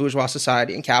emergence of bourgeois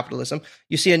society and capitalism,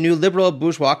 you see a new liberal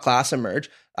bourgeois class emerge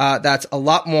that's a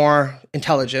lot more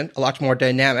intelligent, a lot more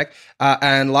dynamic,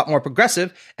 and a lot more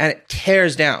progressive, and it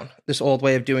tears down this old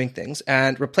way of doing things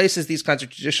and replaces these kinds of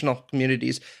traditional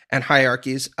communities and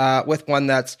hierarchies with one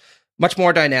that's much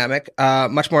more dynamic,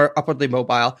 much more upwardly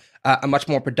mobile, and much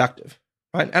more productive,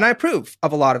 right? And I approve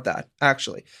of a lot of that,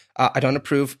 actually. I don't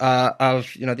approve of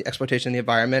the exploitation of the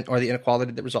environment or the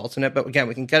inequality that results in it. But again,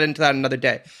 we can get into that another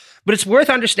day. But it's worth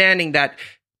understanding that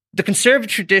the conservative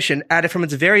tradition, added from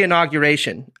its very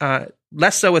inauguration,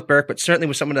 less so with Burke, but certainly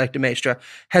with someone like de Maistre,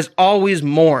 has always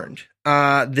mourned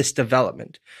this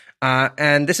development.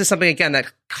 And this is something, again,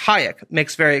 that Hayek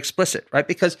makes very explicit, right?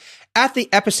 Because at the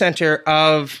epicenter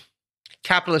of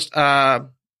capitalist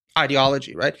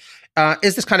ideology, right,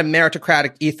 is this kind of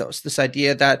meritocratic ethos, this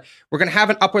idea that we're going to have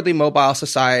an upwardly mobile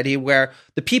society where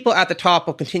the people at the top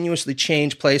will continuously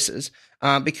change places,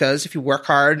 because if you work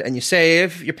hard and you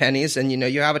save your pennies and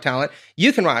you have a talent,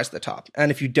 you can rise to the top. And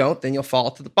if you don't, then you'll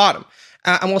fall to the bottom.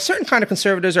 And while certain kind of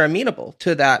conservatives are amenable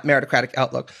to that meritocratic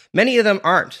outlook, many of them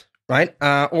aren't, right?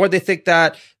 Or they think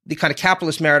that the kind of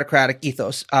capitalist meritocratic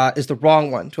ethos is the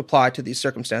wrong one to apply to these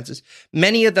circumstances.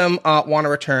 Many of them want to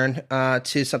return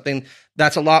to something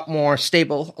that's a lot more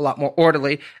stable, a lot more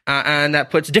orderly, and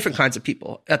that puts different kinds of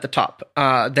people at the top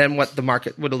than what the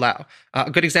market would allow.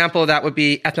 A good example of that would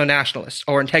be ethno-nationalists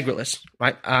or integralists,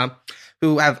 right?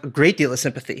 Who have a great deal of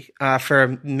sympathy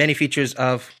for many features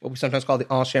of what we sometimes call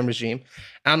the ancien regime.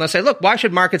 And they'll say, look, why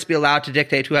should markets be allowed to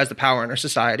dictate who has the power in our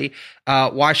society?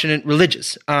 Why shouldn't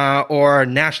religious or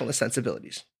nationalist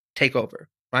sensibilities take over,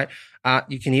 right?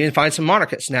 You can even find some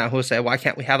monarchists now who will say, why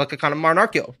can't we have like a kind of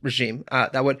monarchical regime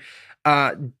that would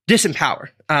disempower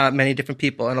many different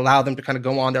people and allow them to kind of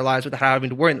go on their lives without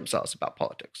having to worry themselves about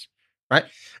politics, right?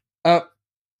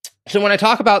 So when I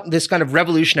talk about this kind of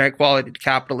revolutionary quality to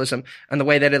capitalism and the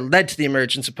way that it led to the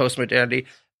emergence of postmodernity,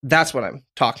 that's what I'm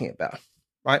talking about,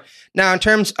 right? Now, in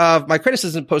terms of my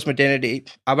criticism of postmodernity,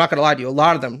 I'm not going to lie to you, a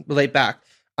lot of them relate back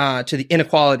to the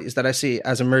inequalities that I see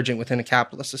as emerging within a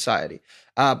capitalist society.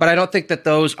 But I don't think that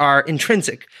those are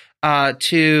intrinsic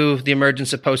to the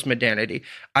emergence of postmodernity.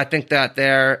 I think that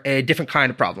they're a different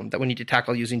kind of problem that we need to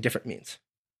tackle using different means.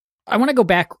 I want to go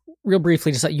back real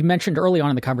briefly to something you mentioned early on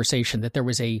in the conversation, that there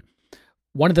was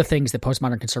one of the things that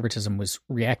postmodern conservatism was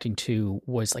reacting to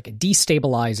was like a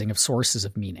destabilizing of sources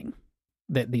of meaning,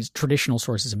 that these traditional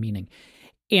sources of meaning.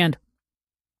 And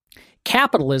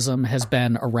capitalism has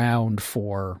been around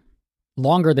for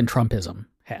longer than Trumpism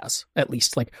has, at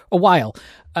least like a while,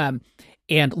 and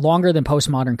longer than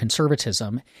postmodern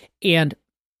conservatism.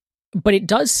 But it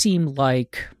does seem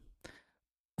like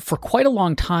for quite a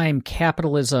long time,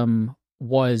 capitalism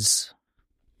was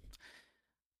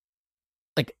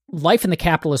like life in the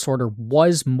capitalist order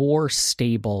was more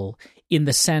stable in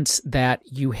the sense that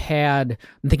you had,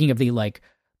 I'm thinking of the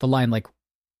line, like,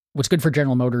 what's good for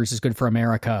General Motors is good for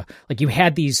America. Like you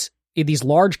had these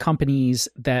large companies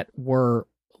that were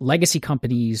legacy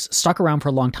companies stuck around for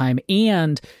a long time,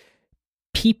 and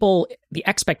people, the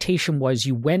expectation was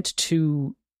you went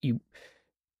to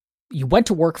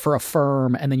work for a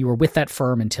firm and then you were with that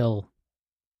firm until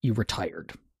you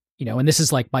retired, and this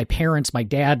is like my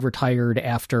dad retired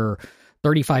after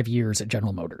 35 years at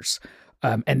General Motors.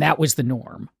 And that was the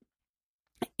norm.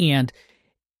 And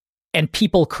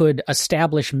people could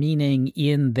establish meaning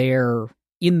in their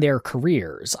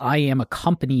careers. I am a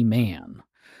company man,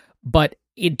 but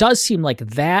it does seem like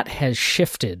that has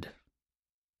shifted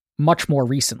much more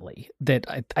recently. That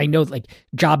I know, like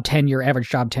average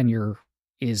job tenure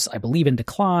is, I believe, in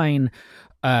decline.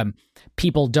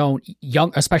 People don't,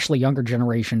 especially younger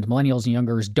generations, millennials and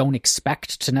youngers, don't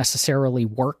expect to necessarily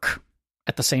work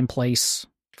at the same place.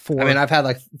 I've had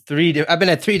I've been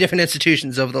at 3 different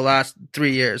institutions over the last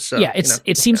 3 years. So yeah,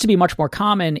 it seems to be much more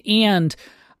common. And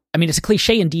I mean, it's a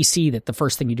cliche in DC that the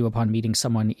first thing you do upon meeting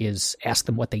someone is ask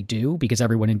them what they do, because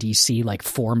everyone in DC like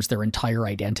forms their entire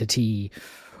identity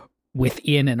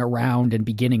within and around and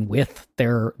beginning with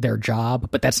their job.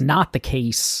 But that's not the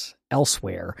case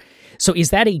elsewhere. So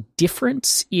is that a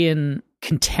difference in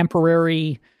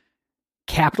contemporary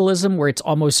capitalism where it's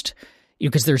almost,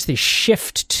 because there's this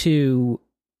shift to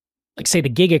like, say, the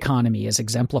gig economy is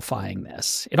exemplifying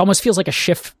this. It almost feels like a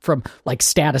shift from like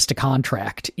status to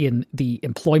contract in the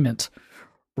employment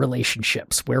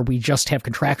relationships, where we just have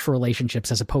contractual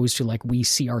relationships as opposed to like we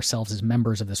see ourselves as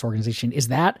members of this organization. Is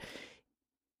that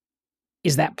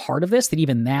part of this, that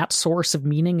even that source of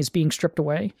meaning is being stripped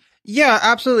away? Yeah,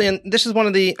 absolutely. And this is one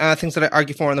of the things that I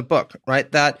argue for in the book,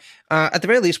 right? That at the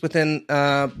very least within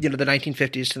the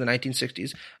 1950s to the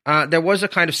 1960s, there was a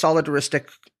kind of solidaristic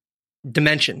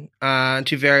dimension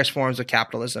to various forms of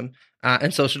capitalism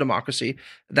and social democracy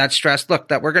that stressed, look,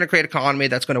 that we're going to create an economy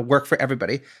that's going to work for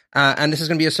everybody. And this is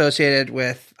going to be associated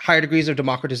with higher degrees of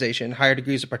democratization, higher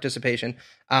degrees of participation,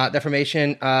 the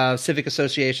formation of civic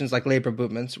associations like labor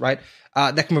movements, right?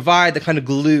 That can provide the kind of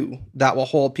glue that will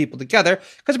hold people together,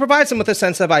 because it provides them with a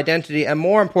sense of identity. And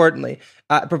more importantly,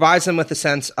 it provides them with a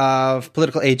sense of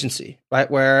political agency,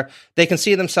 right? Where they can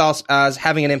see themselves as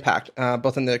having an impact,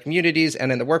 both in their communities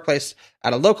and in the workplace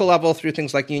at a local level through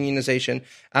things like unionization,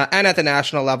 and at the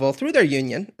national level through their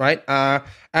union, right?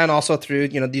 And also through,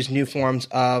 these new forms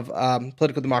of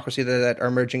political democracy that are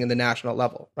emerging in the national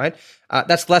level, right?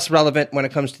 That's less relevant when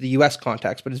it comes to the US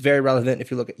context, but it's very relevant if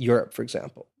you look at Europe, for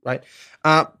example, right?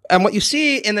 And what you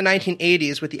see in the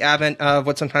 1980s with the advent of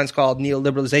what's sometimes called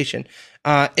neoliberalization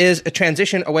is a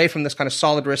transition away from this kind of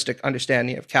solidaristic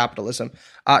understanding of capitalism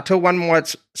to one more,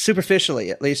 it's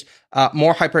superficially at least,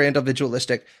 more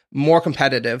hyper-individualistic, more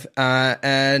competitive,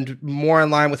 and more in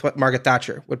line with what Margaret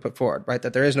Thatcher would put forward, right?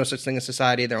 That there is no such thing as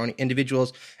society, they're only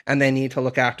individuals, and they need to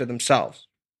look after themselves.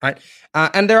 Right.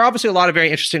 And there are obviously a lot of very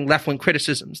interesting left-wing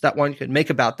criticisms that one could make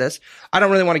about this. I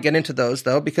don't really want to get into those,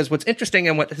 though, because what's interesting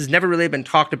and what has never really been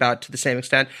talked about to the same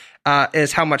extent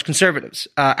is how much conservatives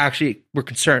actually were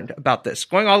concerned about this.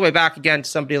 Going all the way back again to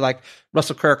somebody like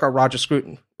Russell Kirk or Roger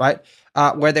Scruton, right?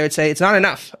 Where they would say it's not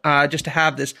enough just to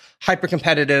have this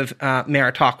hyper-competitive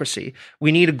meritocracy.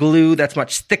 We need a glue that's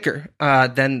much thicker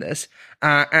than this.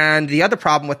 And the other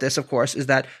problem with this, of course, is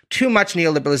that too much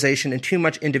neoliberalization and too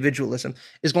much individualism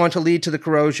is going to lead to the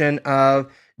corrosion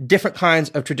of different kinds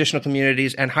of traditional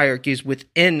communities and hierarchies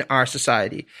within our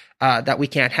society that we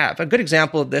can't have. A good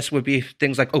example of this would be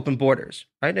things like open borders,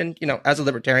 right? And, as a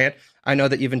libertarian, I know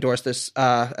that you've endorsed this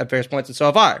at various points, and so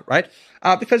have I, right?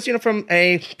 Because, from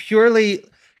a purely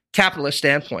capitalist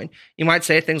standpoint, you might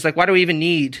say things like, why do we even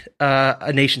need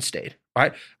a nation state,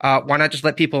 right? Why not just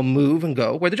let people move and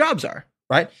go where the jobs are,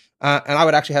 right? And I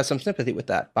would actually have some sympathy with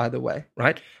that, by the way,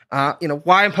 right?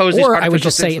 Why impose these artificial I would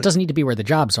just say things it doesn't need to be where the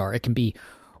jobs are. It can be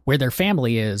where their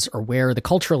family is or where the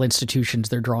cultural institutions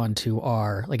they're drawn to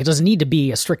are. Like, it doesn't need to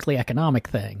be a strictly economic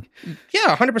thing.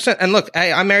 Yeah, 100%. And look,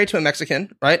 I'm married to a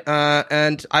Mexican, right?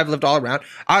 And I've lived all around.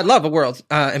 I love a world,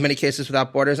 in many cases,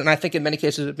 without borders. And I think in many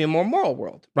cases it would be a more moral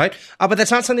world, right? But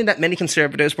that's not something that many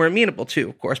conservatives were amenable to,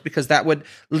 of course, because that would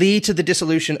lead to the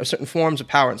dissolution of certain forms of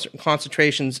power and certain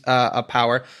concentrations of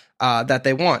power that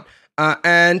they want.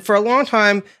 And for a long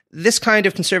time, this kind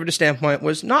of conservative standpoint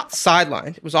was not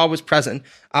sidelined. It was always present,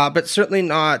 but certainly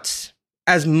not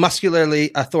as muscularly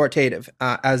authoritative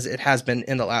as it has been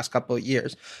in the last couple of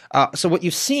years. So what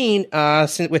you've seen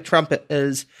with Trump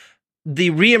is the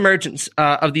reemergence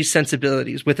of these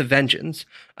sensibilities with a vengeance,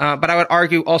 but I would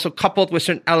argue also coupled with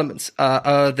certain elements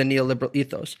of the neoliberal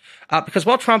ethos. Because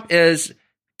while Trump is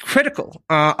critical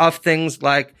of things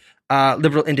like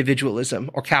liberal individualism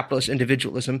or capitalist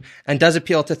individualism, and does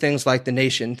appeal to things like the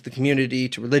nation, to the community,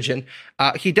 to religion,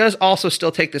 he does also still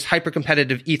take this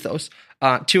hyper-competitive ethos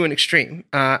to an extreme.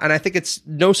 And I think it's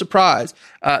no surprise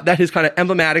that his kind of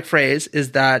emblematic phrase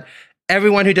is that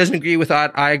everyone who doesn't agree with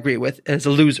what I agree with is a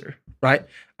loser, right?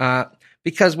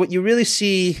 Because what you really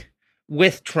see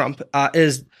with Trump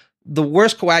is the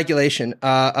worst coagulation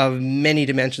of many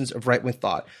dimensions of right-wing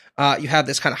thought. You have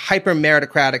this kind of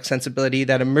hyper-meritocratic sensibility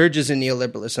that emerges in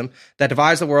neoliberalism that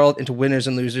divides the world into winners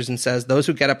and losers and says those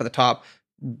who get up at the top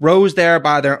rose there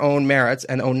by their own merits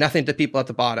and owe nothing to people at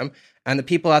the bottom, and the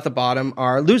people at the bottom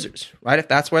are losers, right? If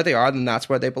that's where they are, then that's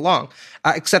where they belong.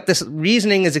 Except this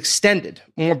reasoning is extended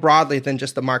more broadly than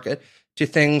just the market to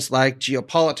things like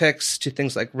geopolitics, to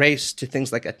things like race, to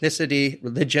things like ethnicity,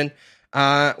 religion,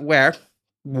 where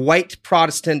white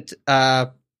Protestant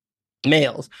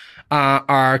males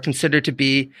are considered to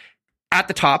be at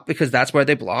the top because that's where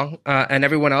they belong, and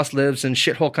everyone else lives in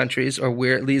shithole countries or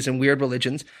lives in weird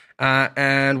religions.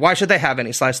 And why should they have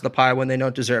any slice of the pie when they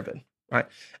don't deserve it, right?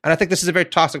 And I think this is a very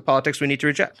toxic politics we need to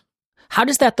reject. How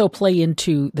does that, though, play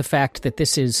into the fact that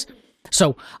this is...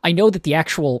 So I know that the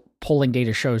actual polling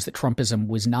data shows that Trumpism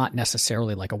was not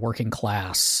necessarily like a working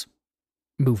class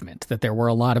movement, that there were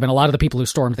a lot of the people who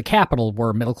stormed the Capitol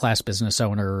were middle-class business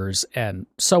owners and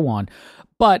so on.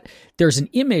 But there's an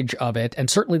image of it, and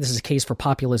certainly this is a case for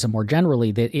populism more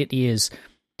generally, that it is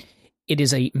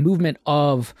a movement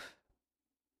of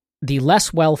the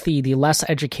less wealthy, the less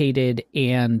educated,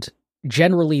 and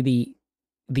generally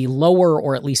the lower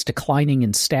or at least declining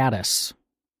in status,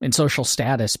 in social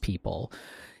status people.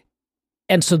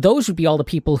 And so those would be all the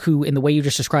people who, in the way you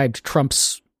just described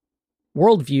Trump's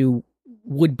worldview,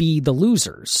 would be the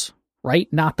losers, right?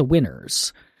 Not the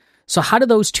winners. So how do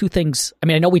those two things, I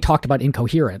mean, I know we talked about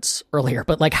incoherence earlier,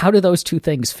 but like, how do those two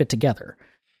things fit together?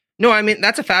 No, I mean,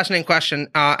 that's a fascinating question.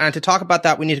 And to talk about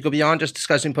that, we need to go beyond just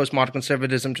discussing postmodern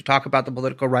conservatism to talk about the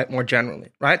political right more generally,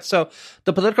 right? So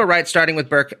the political right, starting with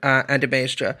Burke and de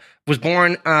Maistre, was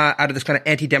born out of this kind of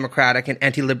anti-democratic and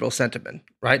anti-liberal sentiment,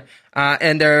 right?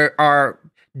 And there are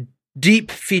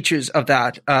deep features of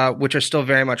that, which are still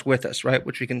very much with us, right?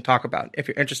 Which we can talk about if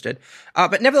you're interested.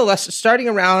 But nevertheless, starting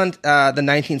around the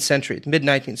 19th century, the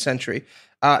mid-19th century,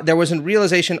 there was a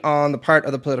realization on the part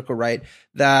of the political right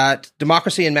that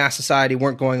democracy and mass society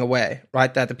weren't going away,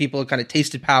 right? That the people had kind of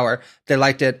tasted power, they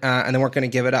liked it, and they weren't going to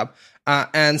give it up.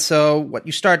 And so what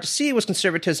you started to see was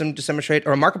conservatism to demonstrate a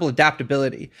remarkable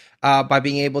adaptability by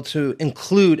being able to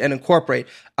include and incorporate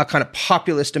a kind of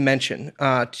populist dimension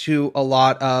to a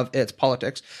lot of its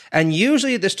politics. And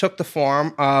usually this took the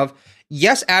form of,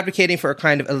 yes, advocating for a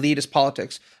kind of elitist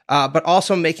politics, but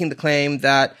also making the claim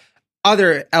that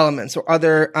other elements or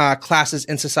other classes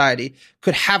in society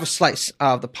could have a slice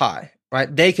of the pie,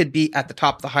 right? They could be at the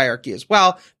top of the hierarchy as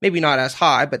well, maybe not as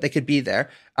high, but they could be there.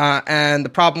 And the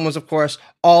problem was, of course,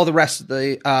 all the rest of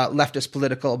the leftist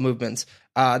political movements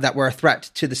that were a threat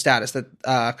to the status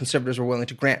that conservatives were willing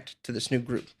to grant to this new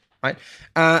group, right?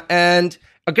 And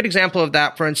a good example of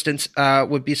that, for instance,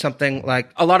 would be something like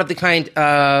a lot of the kind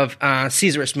of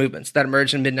Caesarist movements that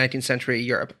emerged in mid-19th century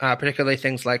Europe, particularly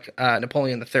things like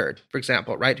Napoleon III, for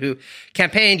example, right, who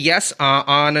campaigned, yes,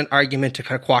 on an argument to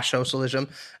kind of quash socialism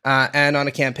and on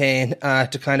a campaign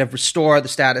to kind of restore the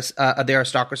status of the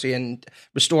aristocracy and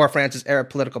restore France's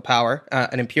Arab political power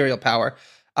and imperial power.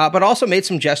 But also made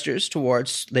some gestures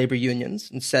towards labor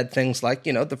unions and said things like,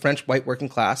 you know, the French white working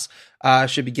class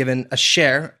should be given a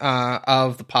share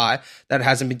of the pie that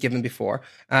hasn't been given before.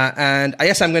 And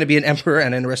yes, I'm going to be an emperor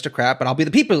and an aristocrat, but I'll be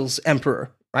the people's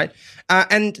emperor, right?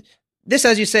 And this,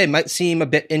 as you say, might seem a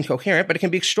bit incoherent, but it can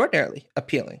be extraordinarily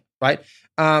appealing, right?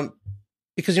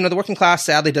 Because, you know, the working class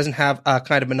sadly doesn't have a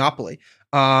kind of monopoly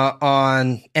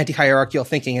on anti-hierarchical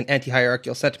thinking and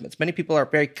anti-hierarchical sentiments. Many people are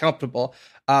very comfortable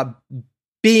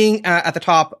being at the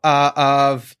top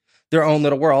of their own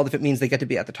little world if it means they get to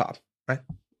be at the top, right?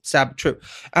 Sad but true.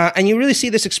 And you really see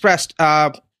this expressed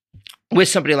with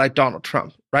somebody like Donald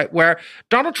Trump, right? Where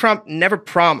Donald Trump never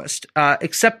promised,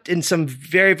 except in some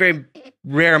very, very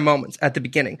rare moments at the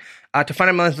beginning, to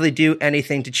fundamentally do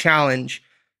anything to challenge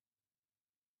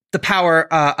the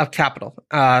power of capital,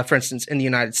 for instance, in the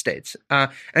United States.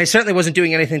 And he certainly wasn't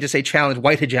doing anything to, say, challenge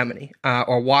white hegemony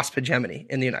or WASP hegemony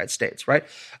in the United States, right?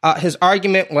 His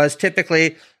argument was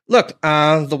typically, look,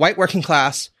 the white working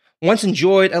class once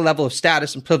enjoyed a level of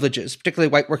status and privileges,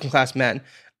 particularly white working class men,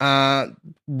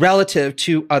 relative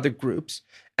to other groups.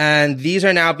 And these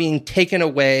are now being taken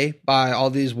away by all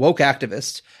these woke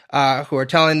activists who are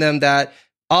telling them that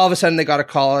all of a sudden they got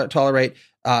to tolerate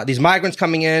these migrants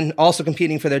coming in, also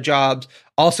competing for their jobs,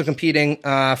 also competing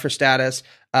for status,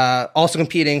 also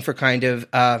competing for kind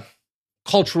of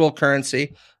cultural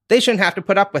currency. They shouldn't have to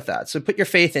put up with that. So put your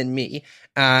faith in me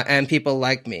and people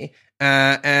like me,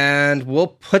 and we'll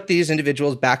put these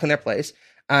individuals back in their place.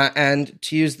 And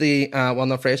to use the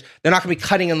well-known phrase, they're not going to be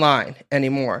cutting in line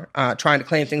anymore, trying to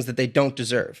claim things that they don't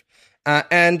deserve.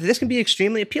 And this can be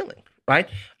extremely appealing, right?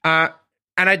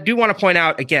 And I do want to point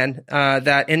out again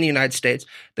that in the United States,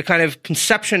 the kind of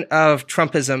conception of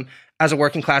Trumpism as a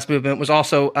working class movement was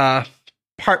also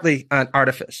partly an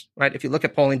artifice, right? If you look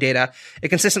at polling data, it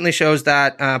consistently shows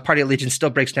that party allegiance still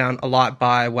breaks down a lot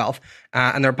by wealth,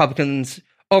 and the Republicans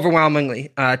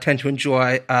overwhelmingly tend to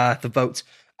enjoy the votes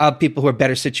of people who are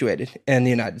better situated in the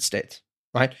United States,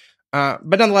 right?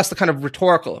 But nonetheless, the kind of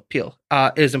rhetorical appeal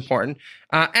is important.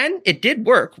 And it did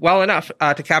work well enough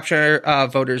to capture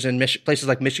voters in places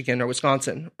like Michigan or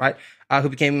Wisconsin, right, who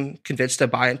became convinced to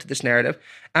buy into this narrative.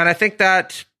 And I think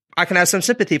that I can have some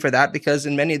sympathy for that because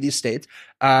in many of these states,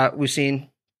 we've seen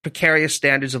precarious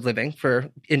standards of living for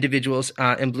individuals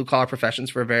in blue-collar professions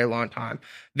for a very long time.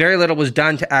 Very little was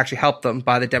done to actually help them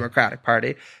by the Democratic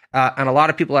Party. And a lot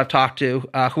of people I've talked to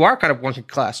who are kind of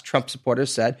working-class Trump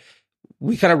supporters said,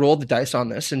 we kind of rolled the dice on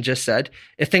this and just said,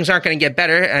 if things aren't going to get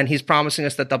better and he's promising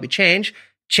us that there'll be change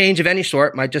of any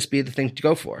sort might just be the thing to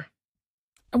go for.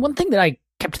 And one thing that I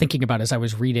kept thinking about as I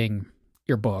was reading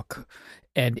your book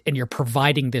and you're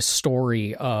providing this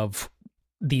story of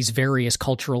these various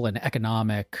cultural and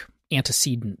economic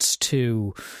antecedents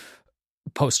to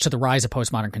the rise of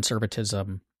postmodern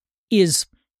conservatism, is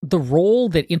the role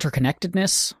that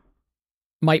interconnectedness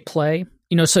might play.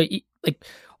 So like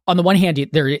on the one hand,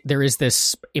 there is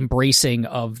this embracing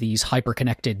of these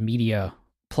hyper-connected media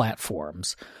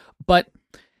platforms, but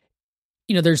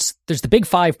there's the big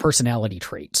 5 personality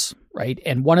traits, right?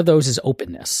 And one of those is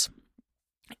openness.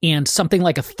 And something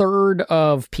like a third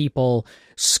of people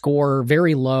score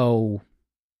very low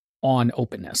on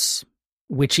openness,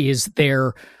 which is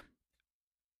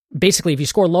basically, if you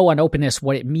score low on openness,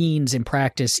 what it means in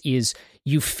practice is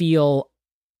you feel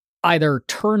either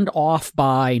turned off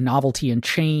by novelty and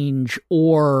change,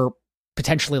 or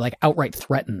potentially like outright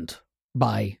threatened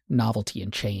by novelty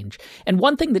and change. And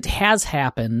one thing that has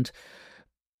happened,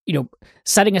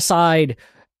 setting aside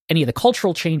any of the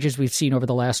cultural changes we've seen over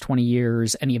the last 20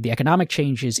 years, any of the economic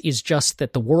changes, is just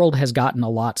that the world has gotten a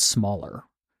lot smaller.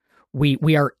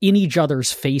 We are in each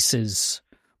other's faces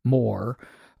more.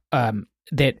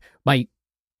 That my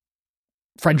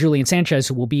friend Julian Sanchez,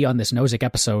 who will be on this Nozick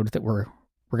episode that we're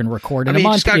going to record in a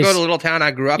month. You just got to go to a little town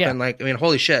I grew up in.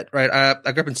 Holy shit, right?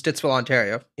 I grew up in Stittsville,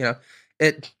 Ontario.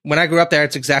 When I grew up there,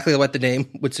 it's exactly what the name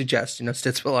would suggest.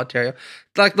 Stittsville, Ontario.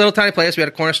 It's like a little tiny place. We had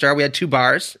a corner store. We had 2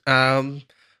 bars.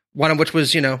 One of which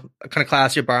was, a kind of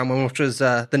classier bar, and one which was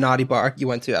the naughty bar you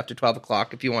went to after 12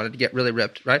 o'clock if you wanted to get really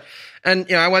ripped, right? And,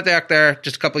 I went back there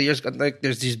just a couple of years ago. Like,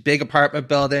 there's these big apartment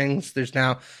buildings. There's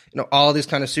now, all these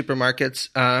kind of supermarkets.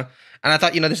 And I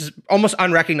thought, this is almost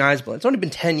unrecognizable. It's only been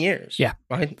 10 years. Yeah.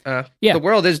 Right? The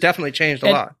world has definitely changed a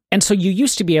lot. And so you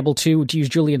used to be able to use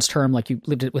Julian's term, like you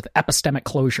lived it with epistemic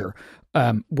closure,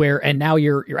 and now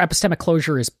your epistemic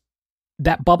closure is,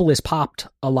 that bubble is popped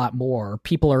a lot more.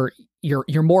 People are,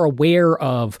 you're more aware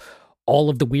of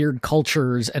all of the weird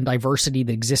cultures and diversity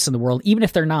that exists in the world, even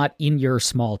if they're not in your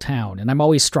small town. And I'm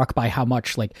always struck by how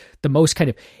much, like,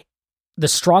 the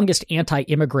strongest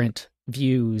anti-immigrant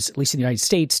views, at least in the United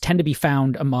States, tend to be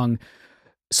found among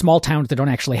small towns that don't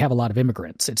actually have a lot of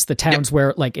immigrants. It's the towns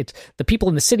where, like, it's the people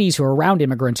in the cities who are around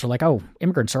immigrants are like, oh,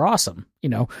 immigrants are awesome.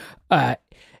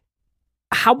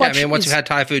 How much? Once you've had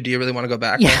Thai food, do you really want to go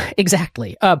back? Yeah, right?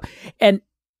 Exactly.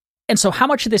 And so how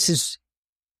much of this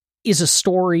is a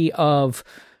story of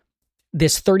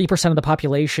this 30% of the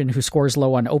population who scores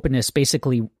low on openness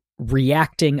basically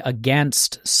reacting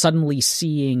against suddenly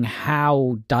seeing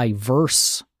how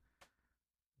diverse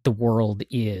the world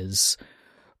is,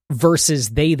 versus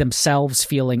they themselves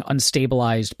feeling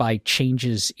unstabilized by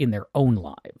changes in their own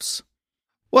lives?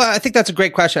 Well, I think that's a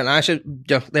great question. I should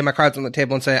lay my cards on the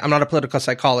table and say I'm not a political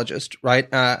psychologist, right?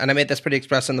 And I made this pretty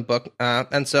express in the book.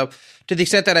 And so to the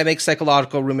extent that I make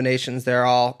psychological ruminations, they're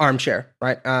all armchair,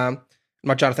 right? I'm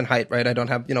not Jonathan Haidt, right? I don't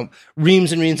have,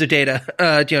 reams and reams of data,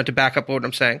 to back up what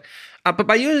I'm saying. But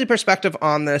my usual perspective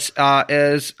on this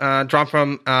is drawn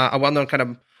from a well-known kind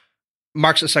of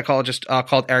Marxist psychologist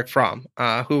called Erich Fromm,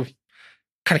 who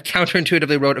kind of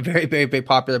counterintuitively wrote a very, very, very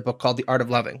popular book called The Art of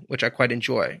Loving, which I quite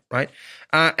enjoy, right?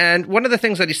 And one of the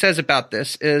things that he says about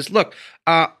this is, look,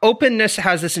 openness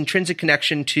has this intrinsic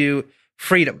connection to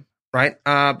freedom, right?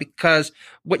 Because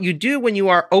what you do when you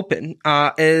are open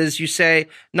is you say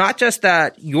not just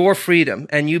that your freedom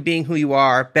and you being who you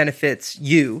are benefits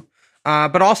you,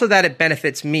 but also that it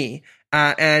benefits me.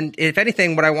 And if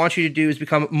anything, what I want you to do is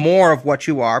become more of what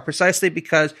you are, precisely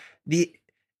because the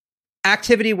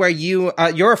activity where you're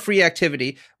a free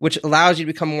activity, which allows you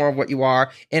to become more of what you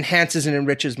are, enhances and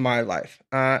enriches my life.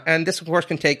 And this, of course,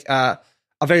 can take a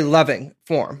very loving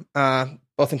form,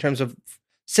 both in terms of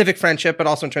civic friendship, but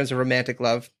also in terms of romantic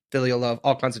love, filial love,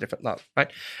 all kinds of different love,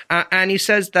 right? And he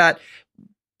says that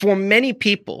for many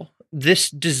people, this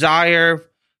desire,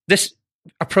 this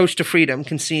approach to freedom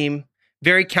can seem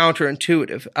very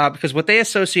counterintuitive, because what they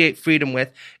associate freedom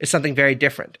with is something very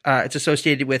different. It's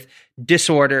associated with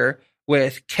disorder,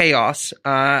 with chaos,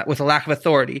 with a lack of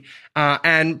authority,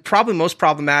 and probably most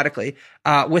problematically,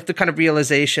 with the kind of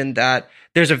realization that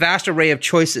there's a vast array of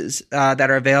choices that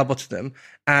are available to them.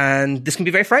 And this can be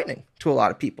very frightening to a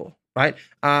lot of people, right?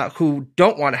 Who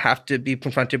don't want to have to be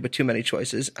confronted with too many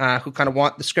choices, who kind of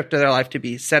want the script of their life to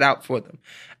be set out for them.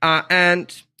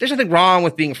 And there's nothing wrong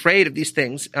with being afraid of these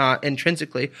things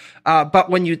intrinsically, but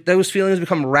when those feelings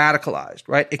become radicalized,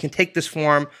 right, it can take this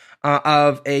form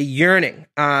of a yearning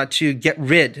to get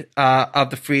rid of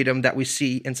the freedom that we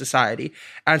see in society.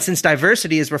 And since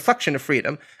diversity is a reflection of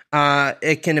freedom,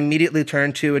 it can immediately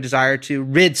turn to a desire to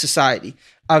rid society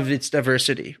of its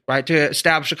diversity, right? To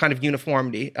establish a kind of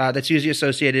uniformity that's usually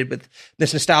associated with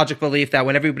this nostalgic belief that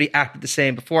when everybody acted the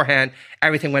same beforehand,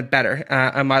 everything went better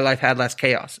and my life had less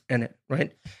chaos in it,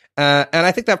 right? And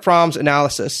I think that Fromm's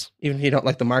analysis, even if you don't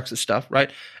like the Marxist stuff,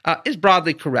 right, is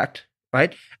broadly correct,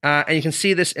 right? And you can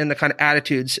see this in the kind of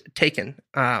attitudes taken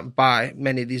by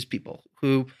many of these people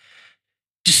who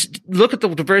just look at the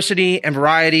diversity and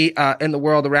variety in the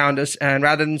world around us, and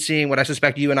rather than seeing what I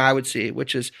suspect you and I would see,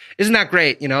 which is, isn't that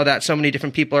great, that so many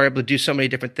different people are able to do so many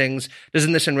different things?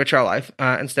 Doesn't this enrich our life?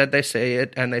 Instead, they say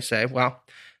it, and they say, well,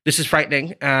 this is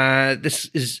frightening. This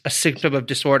is a symptom of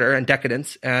disorder and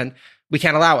decadence, and we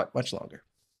can't allow it much longer.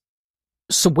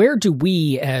 So where do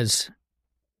we, as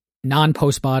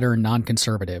non-postmodern,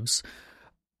 non-conservatives,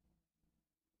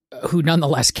 who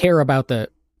nonetheless care about the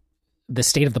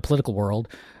state of the political world,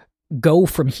 go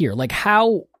from here? Like,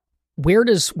 where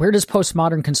does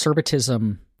postmodern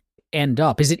conservatism end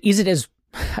up? Is it as,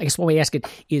 I guess one way to ask it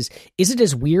is it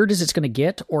as weird as it's going to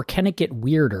get, or can it get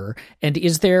weirder? And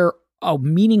is there a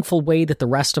meaningful way that the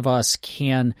rest of us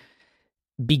can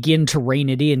begin to rein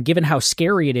it in, given how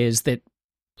scary it is that,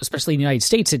 especially in the United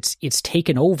States, it's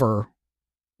taken over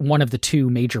one of the two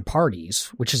major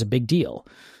parties, which is a big deal.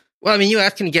 Well, I mean,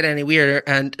 U.S. can get any weirder.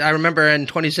 And I remember in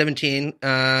 2017, when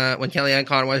Kellyanne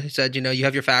Conway said, you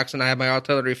have your facts and I have my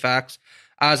artillery facts,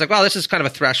 I was like, well, this is kind of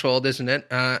a threshold, isn't it?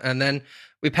 And then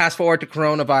we pass forward to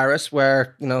coronavirus,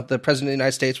 where, the president of the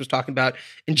United States was talking about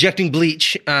injecting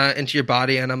bleach into your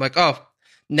body. And I'm like, oh,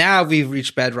 now we've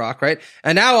reached bedrock, right?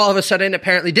 And now all of a sudden,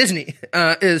 apparently Disney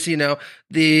is,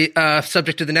 the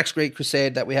subject of the next great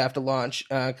crusade that we have to launch.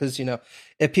 Because,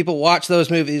 if people watch those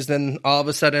movies, then all of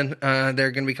a sudden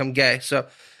they're going to become gay. So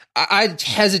I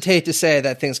hesitate to say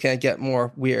that things can't get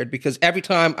more weird, because every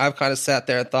time I've kind of sat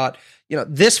there and thought,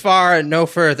 this far and no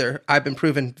further, I've been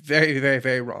proven very, very,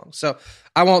 very wrong. So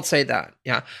I won't say that.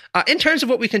 Yeah. In terms of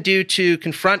what we can do to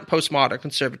confront postmodern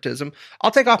conservatism,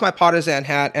 I'll take off my partisan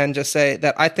hat and just say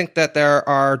that I think that there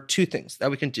are two things that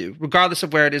we can do, regardless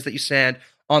of where it is that you stand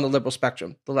on the liberal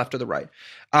spectrum, the left or the right.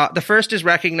 The first is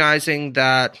recognizing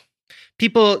that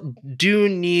people do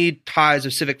need ties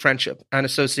of civic friendship and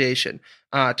association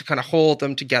to kind of hold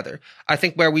them together. I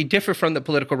think where we differ from the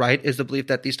political right is the belief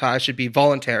that these ties should be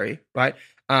voluntary, right?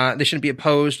 They shouldn't be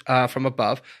imposed from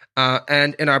above.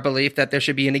 And in our belief that there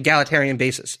should be an egalitarian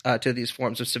basis to these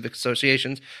forms of civic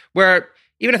associations, where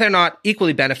even if they're not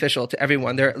equally beneficial to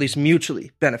everyone, they're at least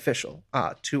mutually beneficial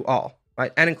to all,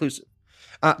 right? And inclusive.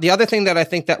 The other thing that I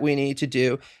think that we need to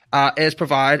do is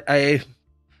provide a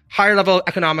higher level of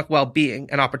economic well-being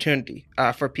and opportunity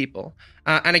for people.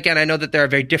 And again, I know that there are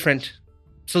very different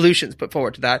solutions put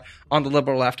forward to that on the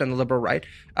liberal left and the liberal right.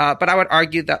 But I would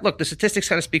argue that, look, the statistics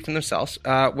kind of speak for themselves,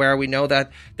 where we know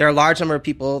that there are a large number of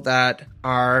people that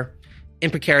are in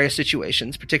precarious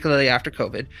situations, particularly after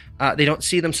COVID. They don't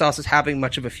see themselves as having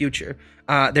much of a future.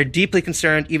 They're deeply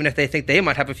concerned, even if they think they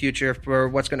might have a future, for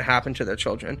what's going to happen to their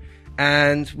children.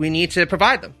 And we need to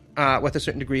provide them with a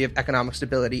certain degree of economic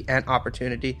stability and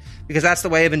opportunity, because that's the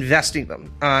way of investing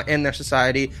them in their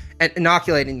society and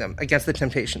inoculating them against the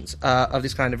temptations of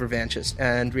these kind of revanchist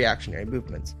and reactionary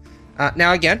movements.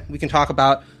 Now, again, we can talk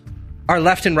about our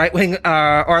left and right wing, or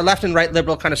our left and right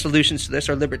liberal kind of solutions to this,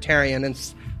 or libertarian and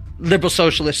liberal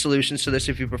socialist solutions to this,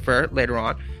 if you prefer, later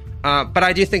on. But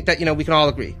I do think that, we can all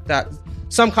agree that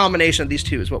some combination of these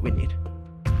two is what we need.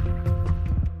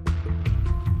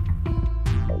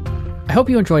 I hope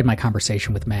you enjoyed my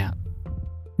conversation with Matt.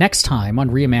 Next time on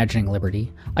Reimagining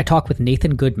Liberty, I talk with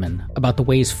Nathan Goodman about the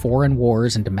ways foreign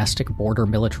wars and domestic border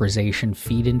militarization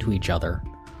feed into each other,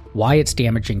 why it's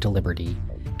damaging to liberty,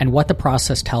 and what the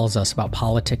process tells us about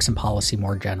politics and policy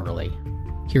more generally.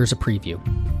 Here's a preview.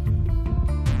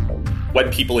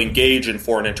 When people engage in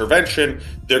foreign intervention,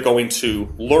 they're going to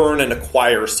learn and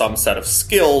acquire some set of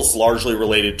skills largely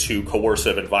related to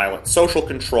coercive and violent social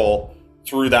control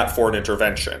through that foreign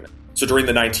intervention. So during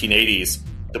the 1980s,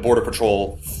 the Border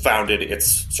Patrol founded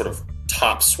its sort of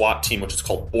top SWAT team, which is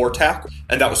called BORTAC,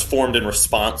 and that was formed in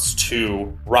response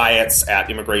to riots at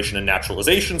Immigration and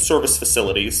Naturalization Service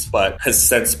facilities, but has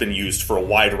since been used for a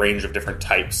wide range of different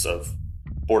types of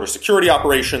border security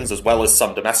operations, as well as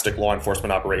some domestic law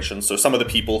enforcement operations. So some of the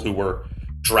people who were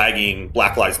dragging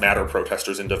Black Lives Matter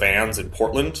protesters into vans in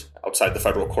Portland outside the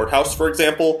federal courthouse, for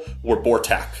example, were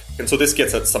BORTAC. And so this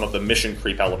gets at some of the mission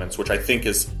creep elements, which I think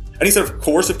is any sort of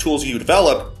coercive tools you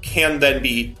develop can then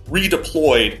be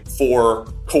redeployed for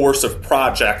coercive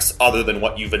projects other than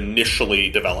what you've initially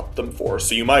developed them for.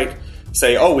 So you might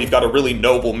say, oh, we've got a really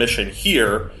noble mission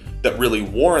here that really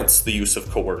warrants the use of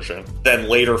coercion, then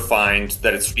later find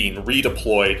that it's being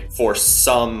redeployed for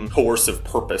some coercive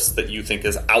purpose that you think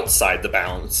is outside the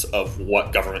bounds of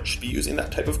what government should be using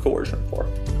that type of coercion for.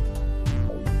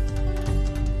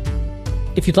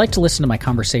 If you'd like to listen to my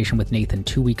conversation with Nathan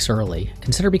 2 weeks early,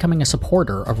 consider becoming a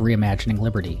supporter of Reimagining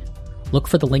Liberty. Look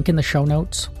for the link in the show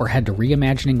notes or head to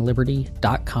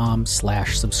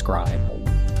reimaginingliberty.com/subscribe.